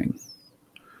marketing.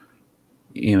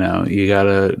 You got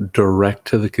to direct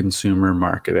to the consumer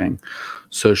marketing.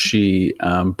 So she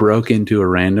broke into a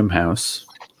random house,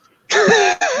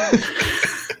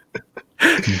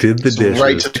 did the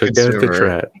dishes, took out the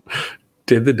trash,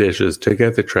 did the dishes, took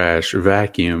out the trash,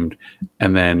 vacuumed,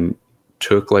 and then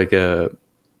took like a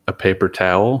paper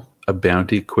towel, a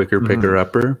Bounty Quicker Picker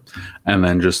Upper, and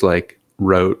then just like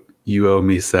wrote, "You owe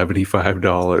me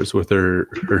 $75" with her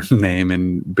name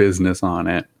and business on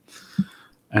it,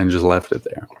 and just left it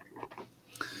there.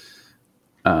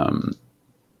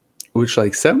 Which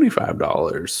like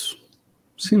 $75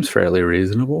 seems fairly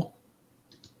reasonable.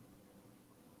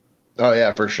 Oh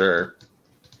yeah, for sure.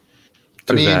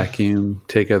 To vacuum,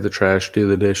 take out the trash, do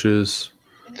the dishes.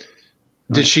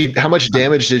 How much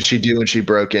damage did she do when she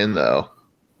broke in though?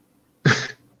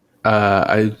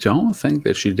 I don't think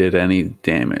that she did any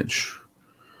damage,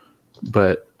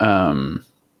 but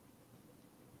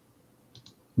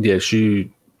yeah,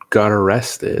 she got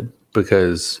arrested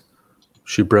because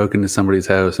she broke into somebody's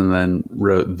house and then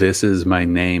wrote, "This is my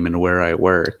name and where I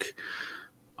work,"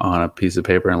 on a piece of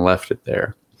paper and left it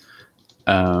there.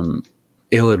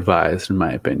 Ill-advised, in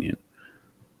my opinion.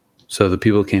 So the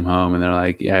people came home and they're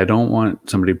like, "Yeah, I don't want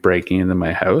somebody breaking into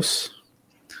my house."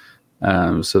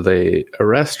 So they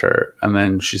arrest her. And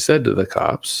then she said to the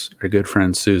cops, our good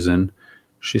friend Susan,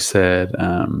 she said,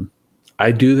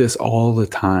 "I do this all the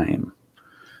time."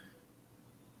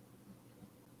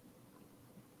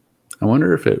 I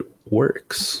wonder if it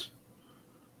works.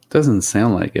 Doesn't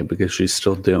sound like it because she's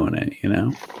still doing it,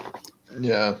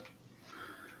 Yeah.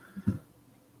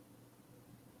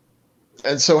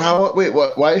 And so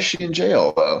why is she in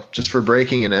jail though? Just for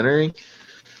breaking and entering?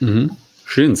 Mm-hmm.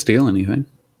 She didn't steal anything.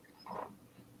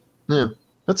 Yeah.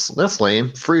 That's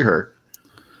lame. Free her.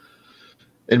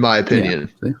 In my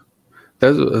opinion. Yeah.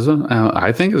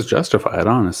 I think it's justified,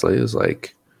 honestly. It's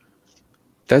like,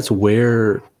 that's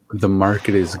where the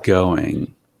market is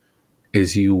going,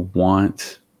 is you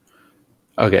want...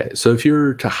 Okay, so if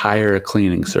you're to hire a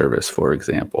cleaning service, for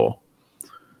example,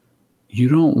 you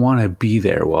don't want to be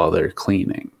there while they're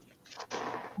cleaning.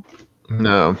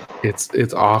 No.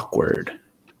 It's awkward.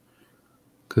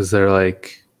 Because they're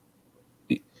like,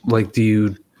 do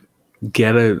you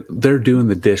get they're doing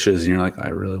the dishes and you're like, I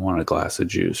really want a glass of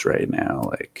juice right now.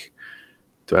 Like,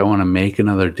 do I want to make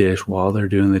another dish while they're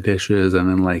doing the dishes? And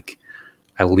then like,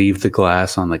 I leave the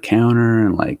glass on the counter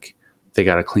and like, they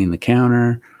got to clean the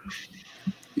counter.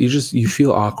 you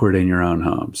feel awkward in your own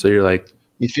home. So you're like,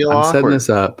 You feel I'm awkward.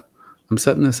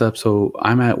 setting this up so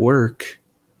I'm at work.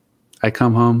 I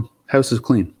come home, house is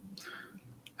clean.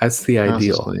 That's the House is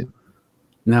ideal. clean.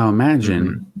 Now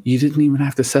imagine you didn't even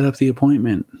have to set up the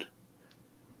appointment.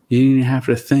 You didn't even have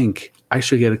to think, I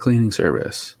should get a cleaning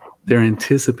service. They're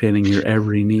anticipating your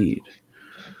every need.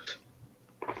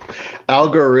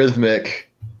 Algorithmic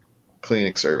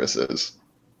cleaning services.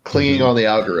 Cleaning on the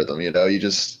algorithm, you know, you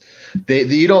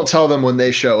don't tell them when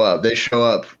they show up. They show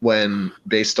up when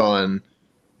based on,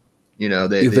 you know,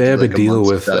 they have like a deal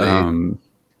with study.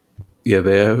 they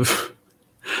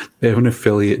have an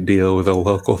affiliate deal with a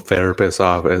local therapist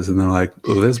office, and they're like,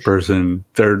 oh, this person,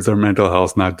 their mental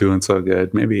health's not doing so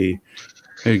good. Maybe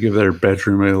give their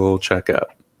bedroom a little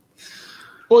checkup.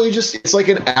 Well, it's like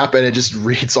an app, and it just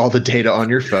reads all the data on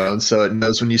your phone, so it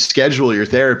knows when you schedule your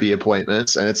therapy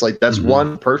appointments, and it's like that's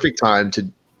one perfect time to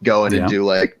go in and do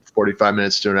like 45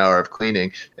 minutes to an hour of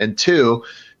cleaning. And two,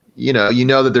 you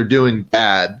know that they're doing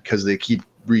bad because they keep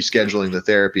rescheduling the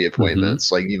therapy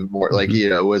appointments, like even more, like, you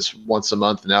know, it was once a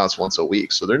month, now it's once a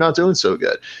week, so they're not doing so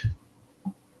good.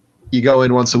 You go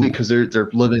in once a week because they're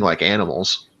living like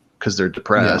animals because they're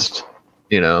depressed,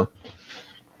 you know.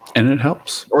 And it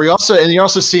helps. Or you're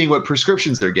also seeing what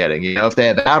prescriptions they're getting. You know, if they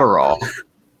have Adderall.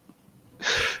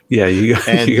 Yeah, you got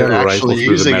to rifle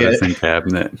through the medicine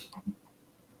cabinet.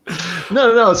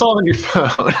 No, it's all on your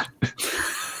phone.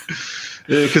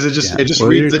 Because it just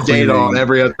reads the data on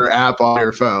every other app on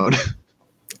your phone.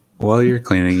 While you're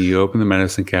cleaning, you open the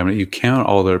medicine cabinet, you count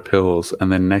all their pills,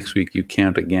 and then next week you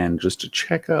count again just to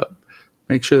check up.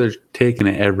 Make sure they're taking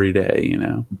it every day, you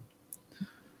know?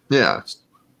 Yeah.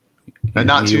 And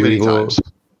not too many times.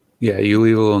 Yeah, you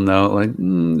leave a little note like,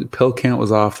 the pill count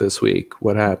was off this week.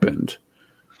 What happened?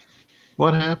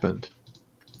 What happened?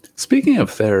 Speaking of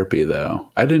therapy,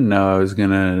 though, I didn't know I was going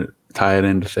to tie it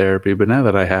into therapy, but now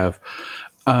that I have,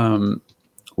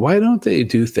 why don't they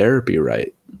do therapy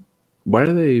right? Why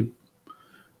do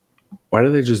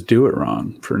they just do it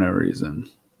wrong for no reason?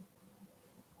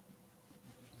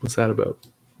 What's that about?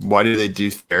 Why do they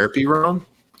do therapy wrong?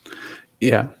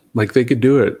 Yeah, like they could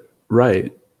do it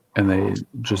right, and they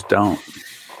just don't.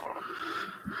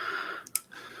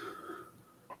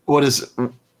 What does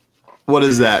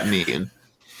that mean?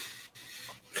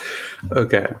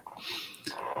 Okay.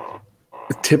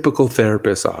 A typical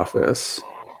therapist's office,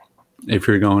 if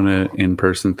you're going to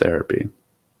in-person therapy,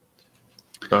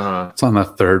 it's on the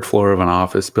third floor of an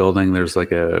office building. There's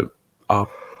like a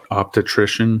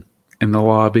optician in the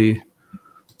lobby.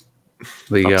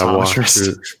 You gotta walk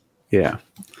through. Yeah.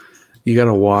 You got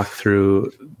to walk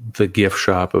through the gift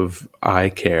shop of eye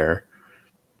care,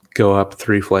 go up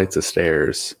 3 flights of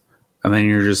stairs, and then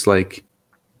you're just like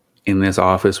in this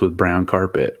office with brown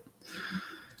carpet.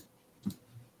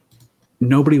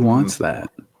 Nobody wants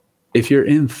that. If you're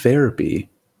in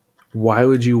therapy, why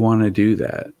would you want to do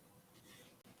that?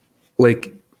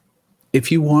 Like,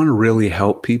 if you want to really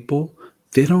help people,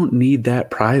 they don't need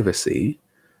that privacy.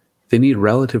 They need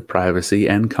relative privacy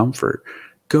and comfort.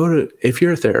 If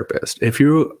you're a therapist, if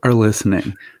you are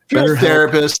listening, if you're a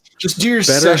therapist, just do your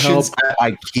sessions at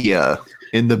IKEA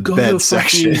in the bed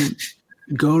section.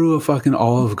 Go to a fucking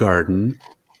Olive Garden,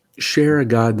 share a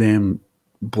goddamn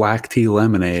black tea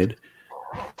lemonade,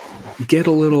 get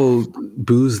a little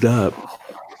boozed up,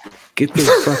 get the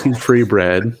fucking free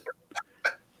bread.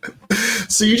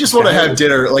 So you just want to have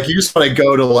dinner, like you just want to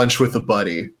go to lunch with a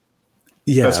buddy.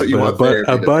 Yeah, that's what you want.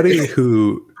 A buddy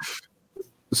who,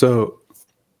 so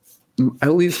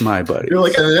at least my buddy. You're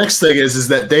like, and the next thing is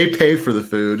that they pay for the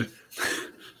food,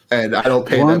 and I don't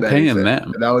pay them. I'm paying anything.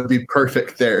 them. And that would be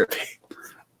perfect therapy.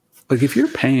 Like if you're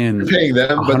paying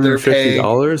them, but they're paying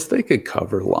 $150, they could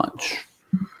cover lunch.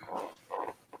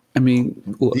 I mean,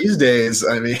 look, these days,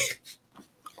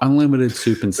 unlimited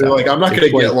soup and salad. They're like, I'm not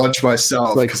going to get lunch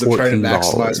myself because I'm trying to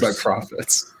maximize my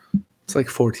profits. It's like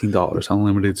 $14,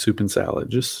 unlimited soup and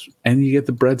salad. And you get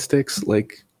the breadsticks.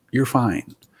 Like you're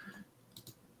fine.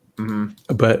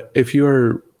 Mm-hmm. But if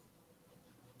you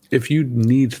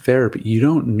need therapy, you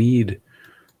don't need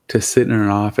to sit in an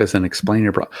office and explain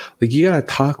your problem. Like you got to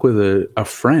talk with a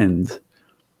friend,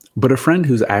 but a friend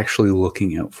who's actually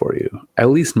looking out for you.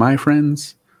 At least my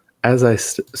friends, as I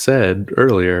said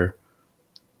earlier,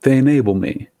 they enable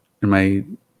me. I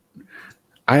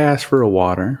asked for a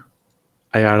water.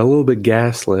 I got a little bit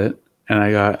gaslit, and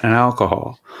I got an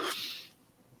alcohol.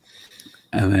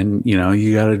 And then,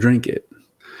 you got to drink it.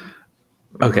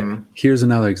 Okay, Here's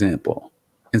another example.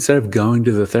 Instead of going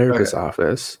to the therapist's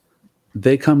office,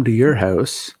 they come to your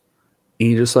house, and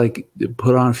you just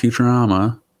put on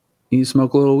Futurama, and you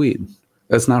smoke a little weed.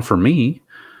 That's not for me.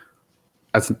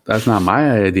 That's not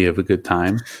my idea of a good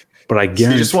time, but I So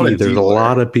you just want guarantee a there's a dealer.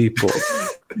 lot of people.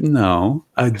 No,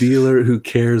 a dealer who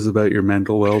cares about your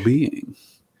mental well-being.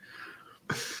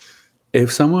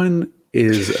 If someone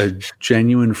is a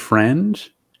genuine friend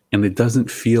and it doesn't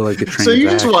feel like a So transaction, you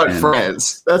just want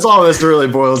friends. That's all this really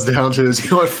boils down to is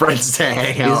you want friends to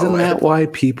hang out isn't with. that why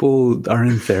people are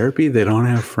in therapy? They don't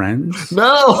have friends.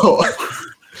 No.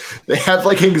 They have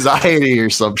like anxiety or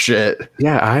some shit.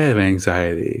 Yeah, I have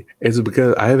anxiety. It's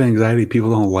because I have anxiety.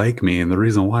 People don't like me, and the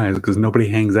reason why is because nobody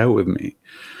hangs out with me.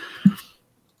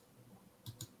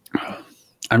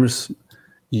 I'm just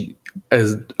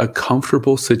as a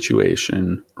comfortable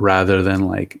situation rather than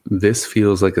like this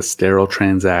feels like a sterile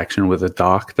transaction with a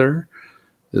doctor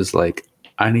is like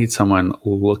I need someone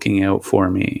looking out for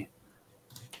me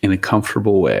in a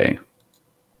comfortable way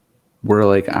where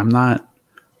like I'm not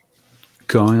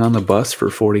going on the bus for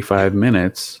 45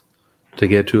 minutes to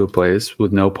get to a place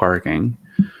with no parking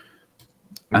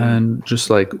and just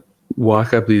like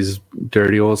walk up these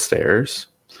dirty old stairs.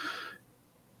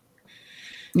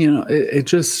 You know,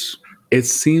 it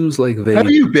seems like they.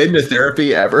 Have you been to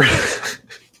therapy ever?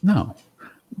 No.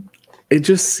 It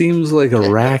just seems like a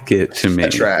racket to me.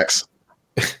 That tracks.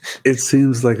 It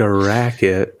seems like a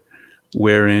racket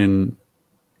wherein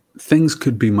things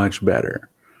could be much better.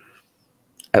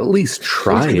 At least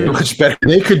try it. Much better.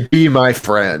 They could be my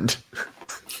friend.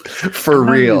 For I'm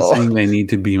not even real. saying they need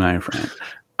to be my friend.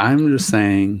 I'm just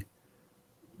saying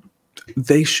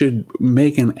they should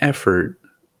make an effort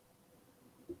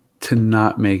to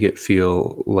not make it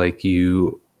feel like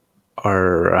you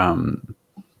are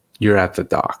you're at the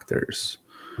doctor's.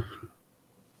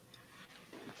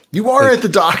 You are at the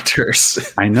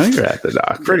doctor's. I know you're at the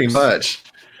doctor's. Pretty much.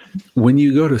 When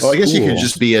you go to school, I guess you could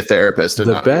just be a therapist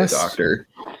and not be a doctor.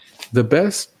 The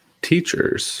best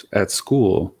teachers at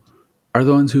school are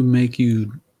the ones who make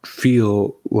you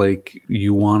feel like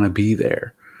you want to be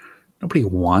there. Nobody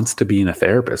wants to be in a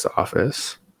therapist's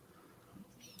office.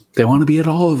 They want to be at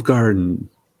Olive Garden.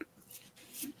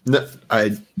 No,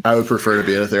 I would prefer to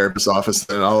be in a therapist's office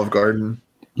than an Olive Garden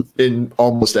in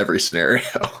almost every scenario.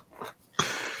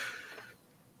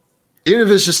 Even if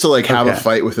it's just to like have a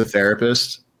fight with a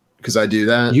therapist, because I do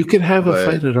that. You could have a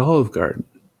fight at Olive Garden.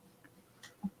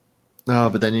 No,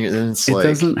 but then it's it like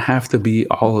doesn't have to be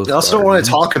Olive Garden. I also don't want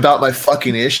to talk about my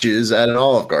fucking issues at an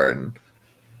Olive Garden.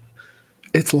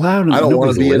 It's loud. And I don't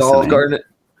want to be listening. at Olive Garden.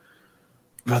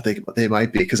 But they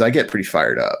might be because I get pretty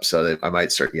fired up, so I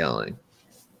might start yelling,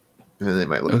 and then they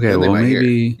might look. Okay, well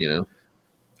maybe hear,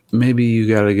 maybe you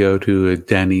got to go to a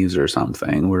Denny's or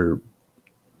something where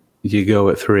you go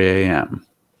at 3 a.m.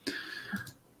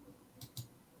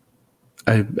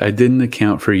 I didn't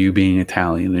account for you being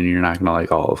Italian and you're not going to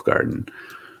like Olive Garden.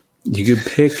 You could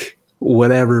pick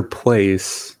whatever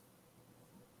place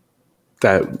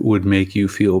that would make you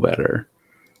feel better.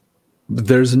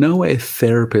 There's no way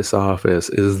therapist's office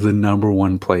is the number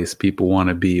one place people want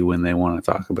to be when they want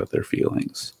to talk about their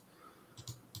feelings.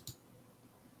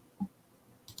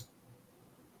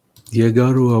 You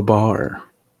go to a bar.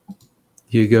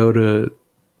 You go to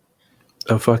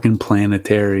a fucking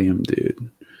planetarium, dude.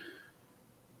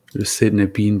 Just sit in a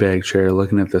beanbag chair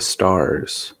looking at the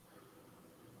stars.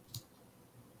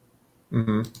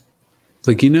 Mm-hmm.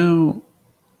 Like,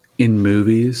 in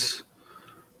movies,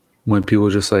 when people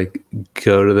just like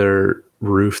go to their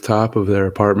rooftop of their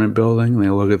apartment building and they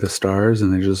look at the stars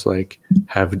and they just like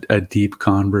have a deep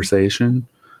conversation.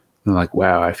 They're like,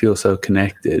 wow, I feel so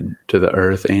connected to the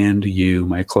earth and you,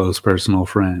 my close personal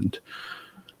friend.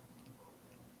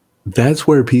 That's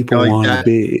where people want to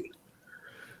be.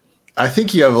 I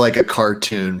think you have like a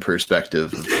cartoon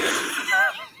perspective of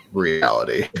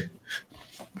reality.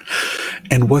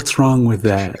 And what's wrong with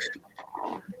that?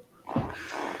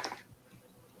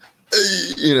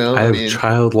 I have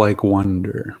childlike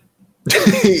wonder.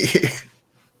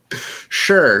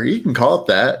 Sure, you can call it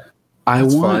that. I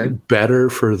want better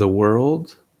for the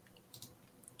world,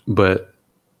 but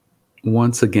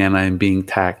once again, I'm being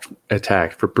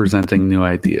attacked for presenting new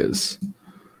ideas.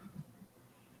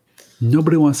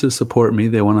 Nobody wants to support me.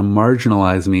 They want to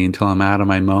marginalize me until I'm out of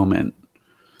my moment.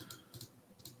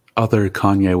 Other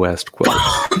Kanye West quote.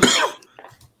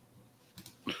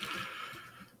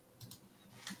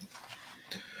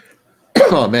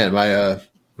 Oh man, my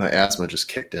asthma just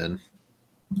kicked in.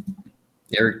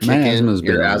 My asthma's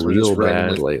been real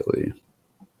bad lately.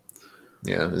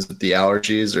 Yeah, is it the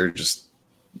allergies or just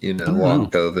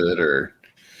long COVID or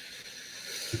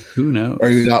who knows? Are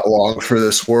you not long for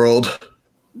this world?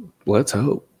 Let's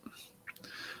hope.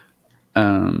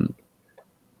 I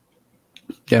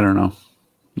don't know.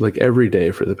 Like every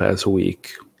day for the past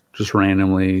week, just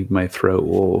randomly my throat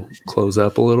will close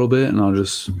up a little bit and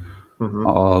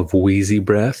I'll have wheezy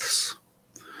breaths.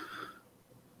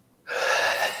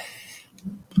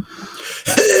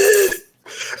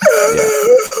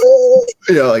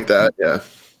 Yeah, like that. Yeah,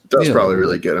 that's probably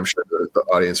really good. I'm sure the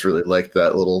audience really liked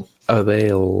that little. Oh,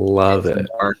 they love it.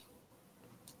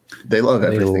 They love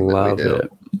everything that we do.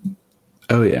 It.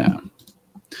 Oh yeah.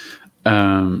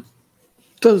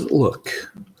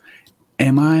 Look,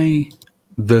 am I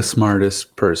the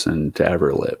smartest person to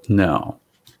ever live? No,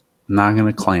 I'm not going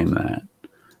to claim that.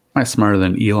 Am I smarter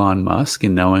than Elon Musk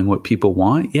in knowing what people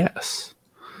want? Yes.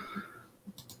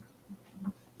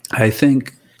 I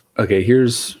think. Okay,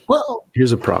 here's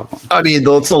a problem. I mean,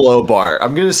 it's a low bar.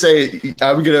 I'm going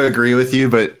to agree with you,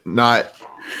 but not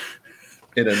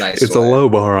in a nice way. It's a low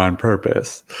bar on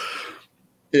purpose.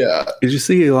 Yeah. Did you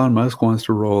see Elon Musk wants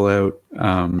to roll out,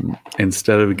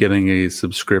 instead of getting a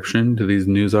subscription to these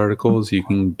news articles, you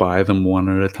can buy them one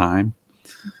at a time?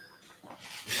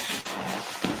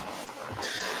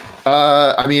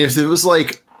 I mean, if it was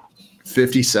like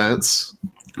 50 cents.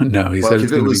 No, he said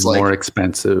it's going to be more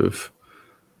expensive.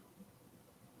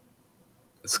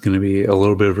 It's going to be a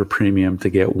little bit of a premium to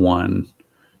get one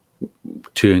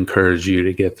to encourage you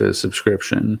to get the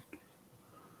subscription.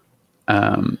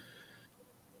 And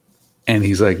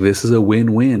he's like, this is a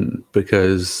win-win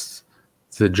because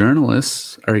the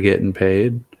journalists are getting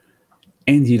paid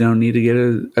and you don't need to get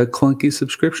a clunky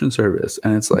subscription service.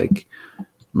 And it's like,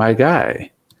 my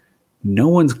guy, no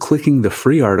one's clicking the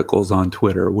free articles on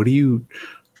Twitter.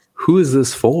 Who is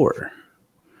this for?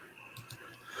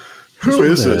 Who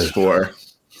is this for?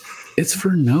 It's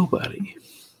for nobody.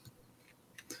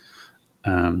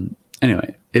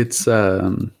 Anyway, it's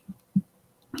a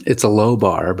low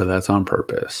bar, but that's on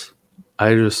purpose.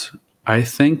 I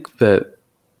think that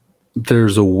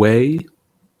there's a way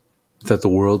that the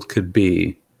world could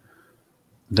be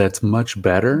that's much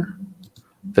better,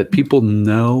 that people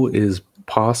know is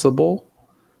possible,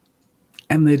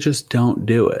 and they just don't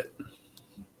do it.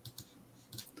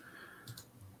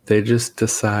 They just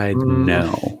decide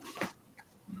no.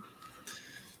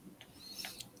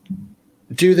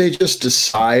 Do they just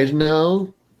decide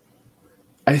no?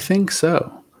 I think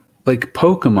so. Like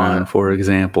Pokemon, for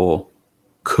example,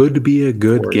 could be a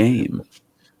good game.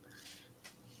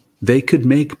 They could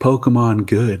make Pokemon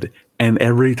good, and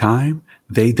every time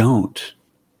they don't.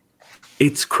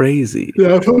 It's crazy.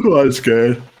 Yeah, Pokemon's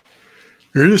good.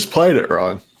 You're just playing it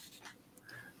wrong.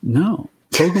 No.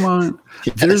 Pokemon,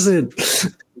 there's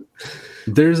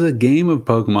a game of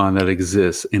Pokemon that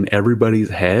exists in everybody's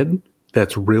head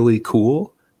that's really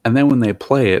cool, and then when they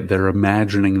play it, they're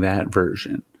imagining that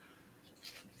version.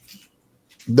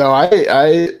 No,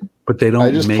 but they don't.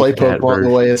 I just play Pokemon the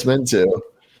way it's meant to,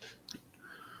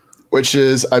 which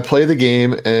is I play the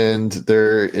game and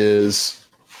there is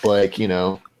like just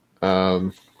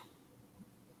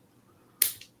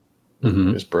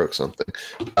broke something.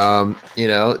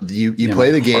 You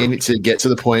play the game to get to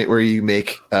the point where you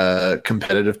make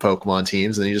competitive Pokemon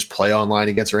teams, and you just play online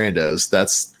against randos.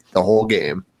 That's the whole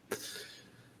game.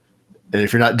 And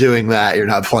if you're not doing that, you're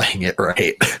not playing it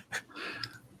right.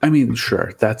 I mean,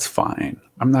 sure, that's fine.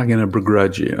 I'm not going to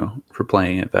begrudge you for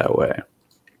playing it that way.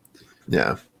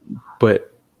 Yeah.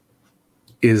 But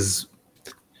is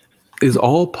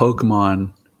all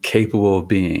Pokemon capable of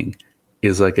being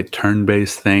is like a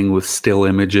turn-based thing with still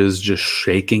images just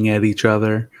shaking at each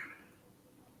other?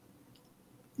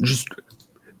 Just,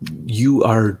 you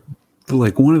are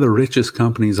like one of the richest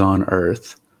companies on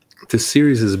Earth. This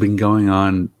series has been going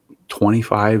on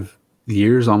 25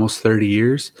 years, almost 30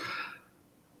 years.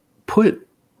 Put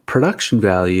production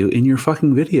value in your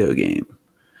fucking video game.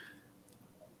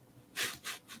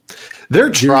 They're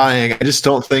trying. I just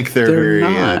don't think they're very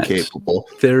capable.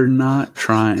 They're not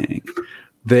trying.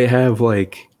 They have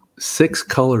like 6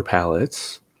 color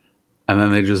palettes, and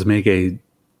then they just make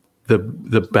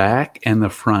the back and the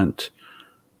front,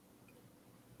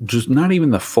 just not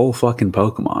even the full fucking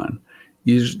Pokemon.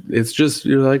 It's just,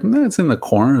 you're like, no, it's in the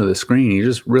corner of the screen. You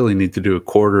just really need to do a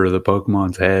quarter of the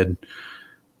Pokemon's head.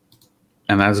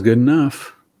 And that's good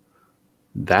enough.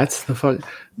 That's the fuck.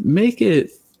 Make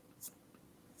it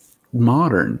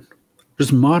modern.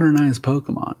 Just modernize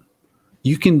Pokemon.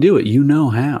 You can do it. You know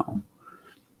how.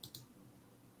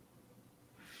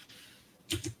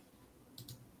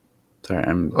 Sorry,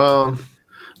 I'm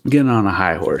getting on a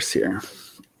high horse here.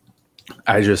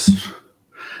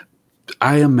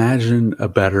 I imagine a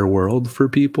better world for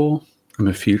people. I'm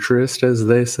a futurist, as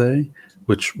they say,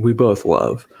 which we both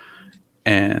love.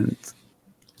 And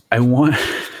I love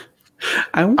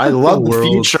the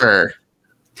future.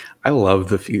 I love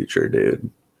the future, dude.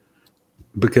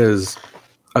 Because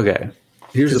Okay.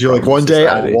 Here's the You're like, problem one with day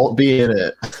I society. won't be in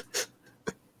it.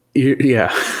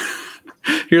 Yeah.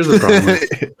 Here's the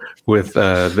problem with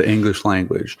the English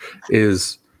language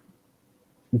is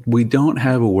we don't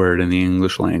have a word in the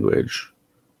English language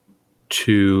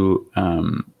to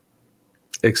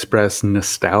express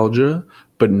nostalgia,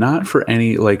 but not for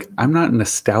any, like, I'm not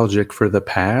nostalgic for the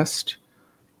past.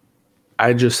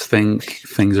 I just think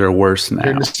things are worse now.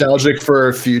 You're nostalgic for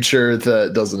a future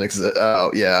that doesn't exist.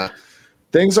 Oh, yeah.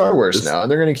 Things are worse now,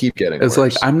 and they're going to keep getting worse. It's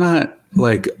like, I'm not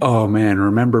like, oh man,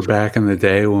 remember back in the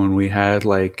day when we had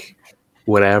like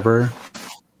whatever?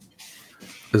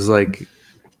 It's like,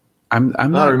 I'm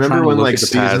not remember trying to when look like at the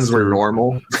seasons past were or,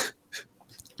 normal?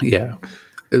 yeah.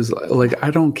 Is like,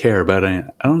 I don't care about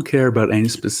any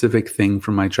specific thing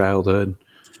from my childhood,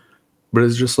 but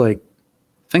it's just like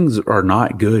things are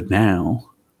not good now.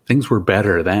 Things were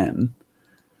better then.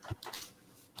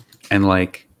 And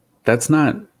like, that's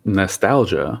not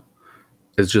nostalgia.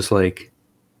 It's just like,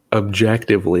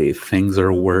 objectively, things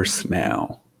are worse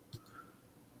now.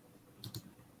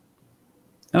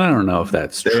 And I don't know if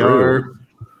that's true.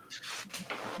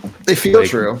 They feel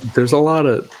true. There's a lot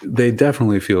of, they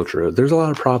definitely feel true. There's a lot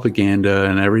of propaganda,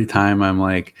 and every time I'm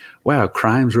like, wow,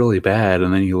 crime's really bad.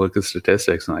 And then you look at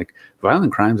statistics and like,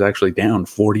 violent crime's actually down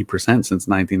 40% since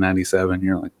 1997.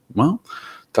 You're like, well,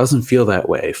 doesn't feel that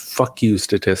way. Fuck you,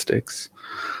 statistics.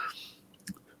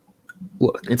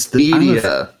 Look, it's the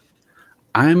media.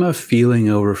 I'm a feeling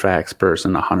over facts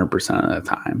person 100% of the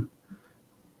time.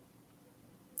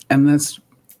 And that's,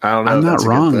 I don't know. I'm not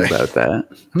wrong about that.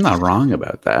 I'm not wrong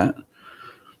about that.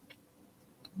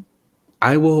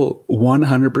 I will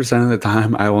 100% of the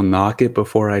time, I will knock it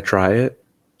before I try it.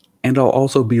 And I'll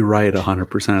also be right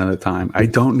 100% of the time. I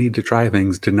don't need to try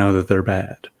things to know that they're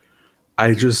bad.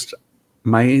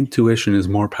 My intuition is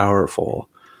more powerful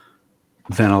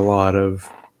than a lot of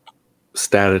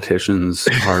statisticians'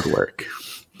 hard work.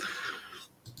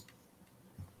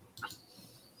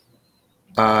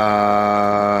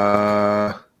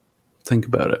 Think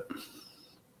about it.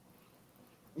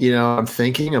 I'm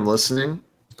thinking, I'm listening,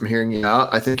 I'm hearing you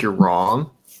out. I think you're wrong.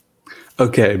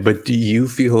 Okay, but do you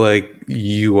feel like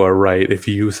you are right if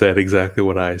you said exactly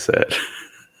what I said?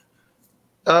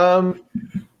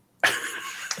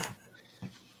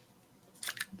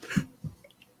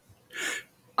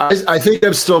 I think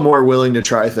I'm still more willing to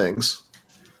try things.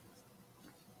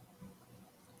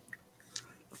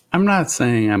 I'm not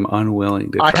saying I'm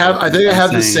unwilling to try. I think I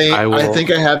have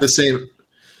the same.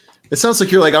 It sounds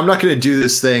like you're like, I'm not going to do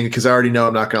this thing because I already know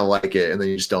I'm not going to like it, and then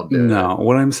you just don't do it. No,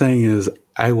 what I'm saying is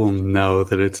I will know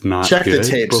that it's not Check good the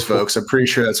tapes, folks. I'm pretty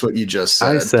sure that's what you just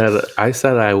said. I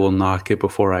said I will knock it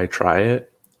before I try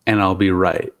it, and I'll be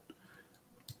right.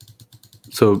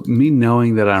 So me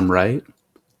knowing that I'm right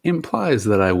implies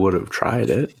that I would have tried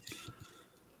it.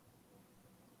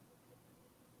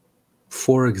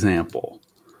 For example,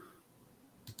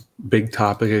 big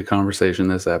topic of conversation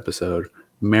this episode,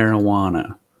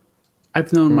 marijuana.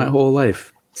 I've known my whole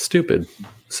life. Stupid.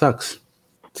 Sucks.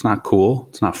 It's not cool.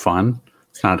 It's not fun.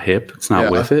 It's not hip. It's not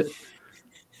with it.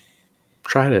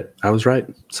 Tried it. I was right.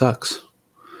 Sucks.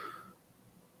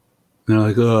 And they're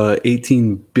like,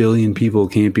 18 billion people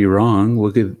can't be wrong.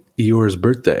 Look at Eeyore's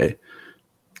birthday.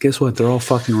 Guess what? They're all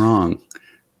fucking wrong.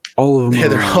 All of them are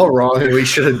they're wrong. all wrong, and we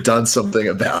should have done something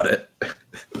about it.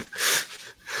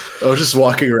 I was just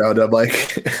walking around. I'm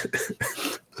like,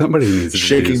 somebody needs to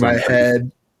shaking my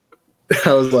head.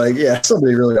 I was like, yeah,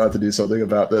 somebody really ought to do something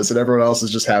about this. And everyone else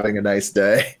is just having a nice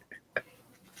day.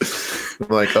 I'm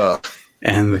like, oh.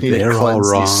 And they're all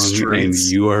wrong, and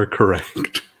you are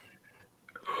correct.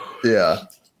 Yeah.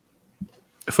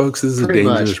 Folks, this is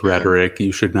dangerous rhetoric.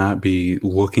 You should not be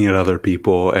looking at other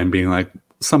people and being like,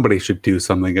 somebody should do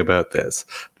something about this.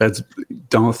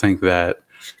 Don't think that.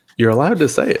 You're allowed to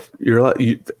say it. You're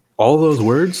allowed, all those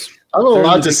words. I'm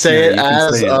allowed to say it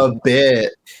as a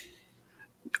bit.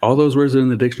 All those words are in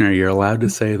the dictionary. You're allowed to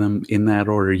say them in that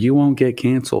order. You won't get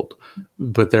canceled.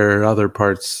 But there are other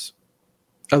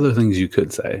things you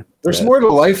could say. There's more to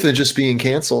life than just being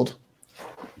canceled.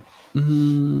 I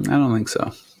don't think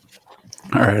so.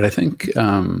 All right. I think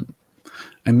I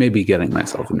may be getting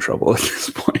myself in trouble at this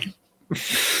point.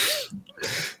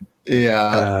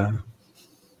 Yeah.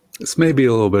 This may be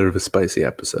a little bit of a spicy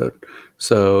episode.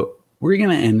 So we're going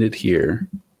to end it here.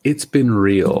 It's been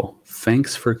real.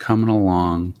 Thanks for coming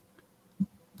along.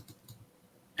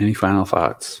 Any final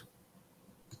thoughts?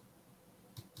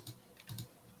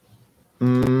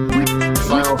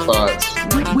 Final thoughts.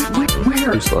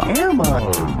 Where am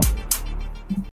I?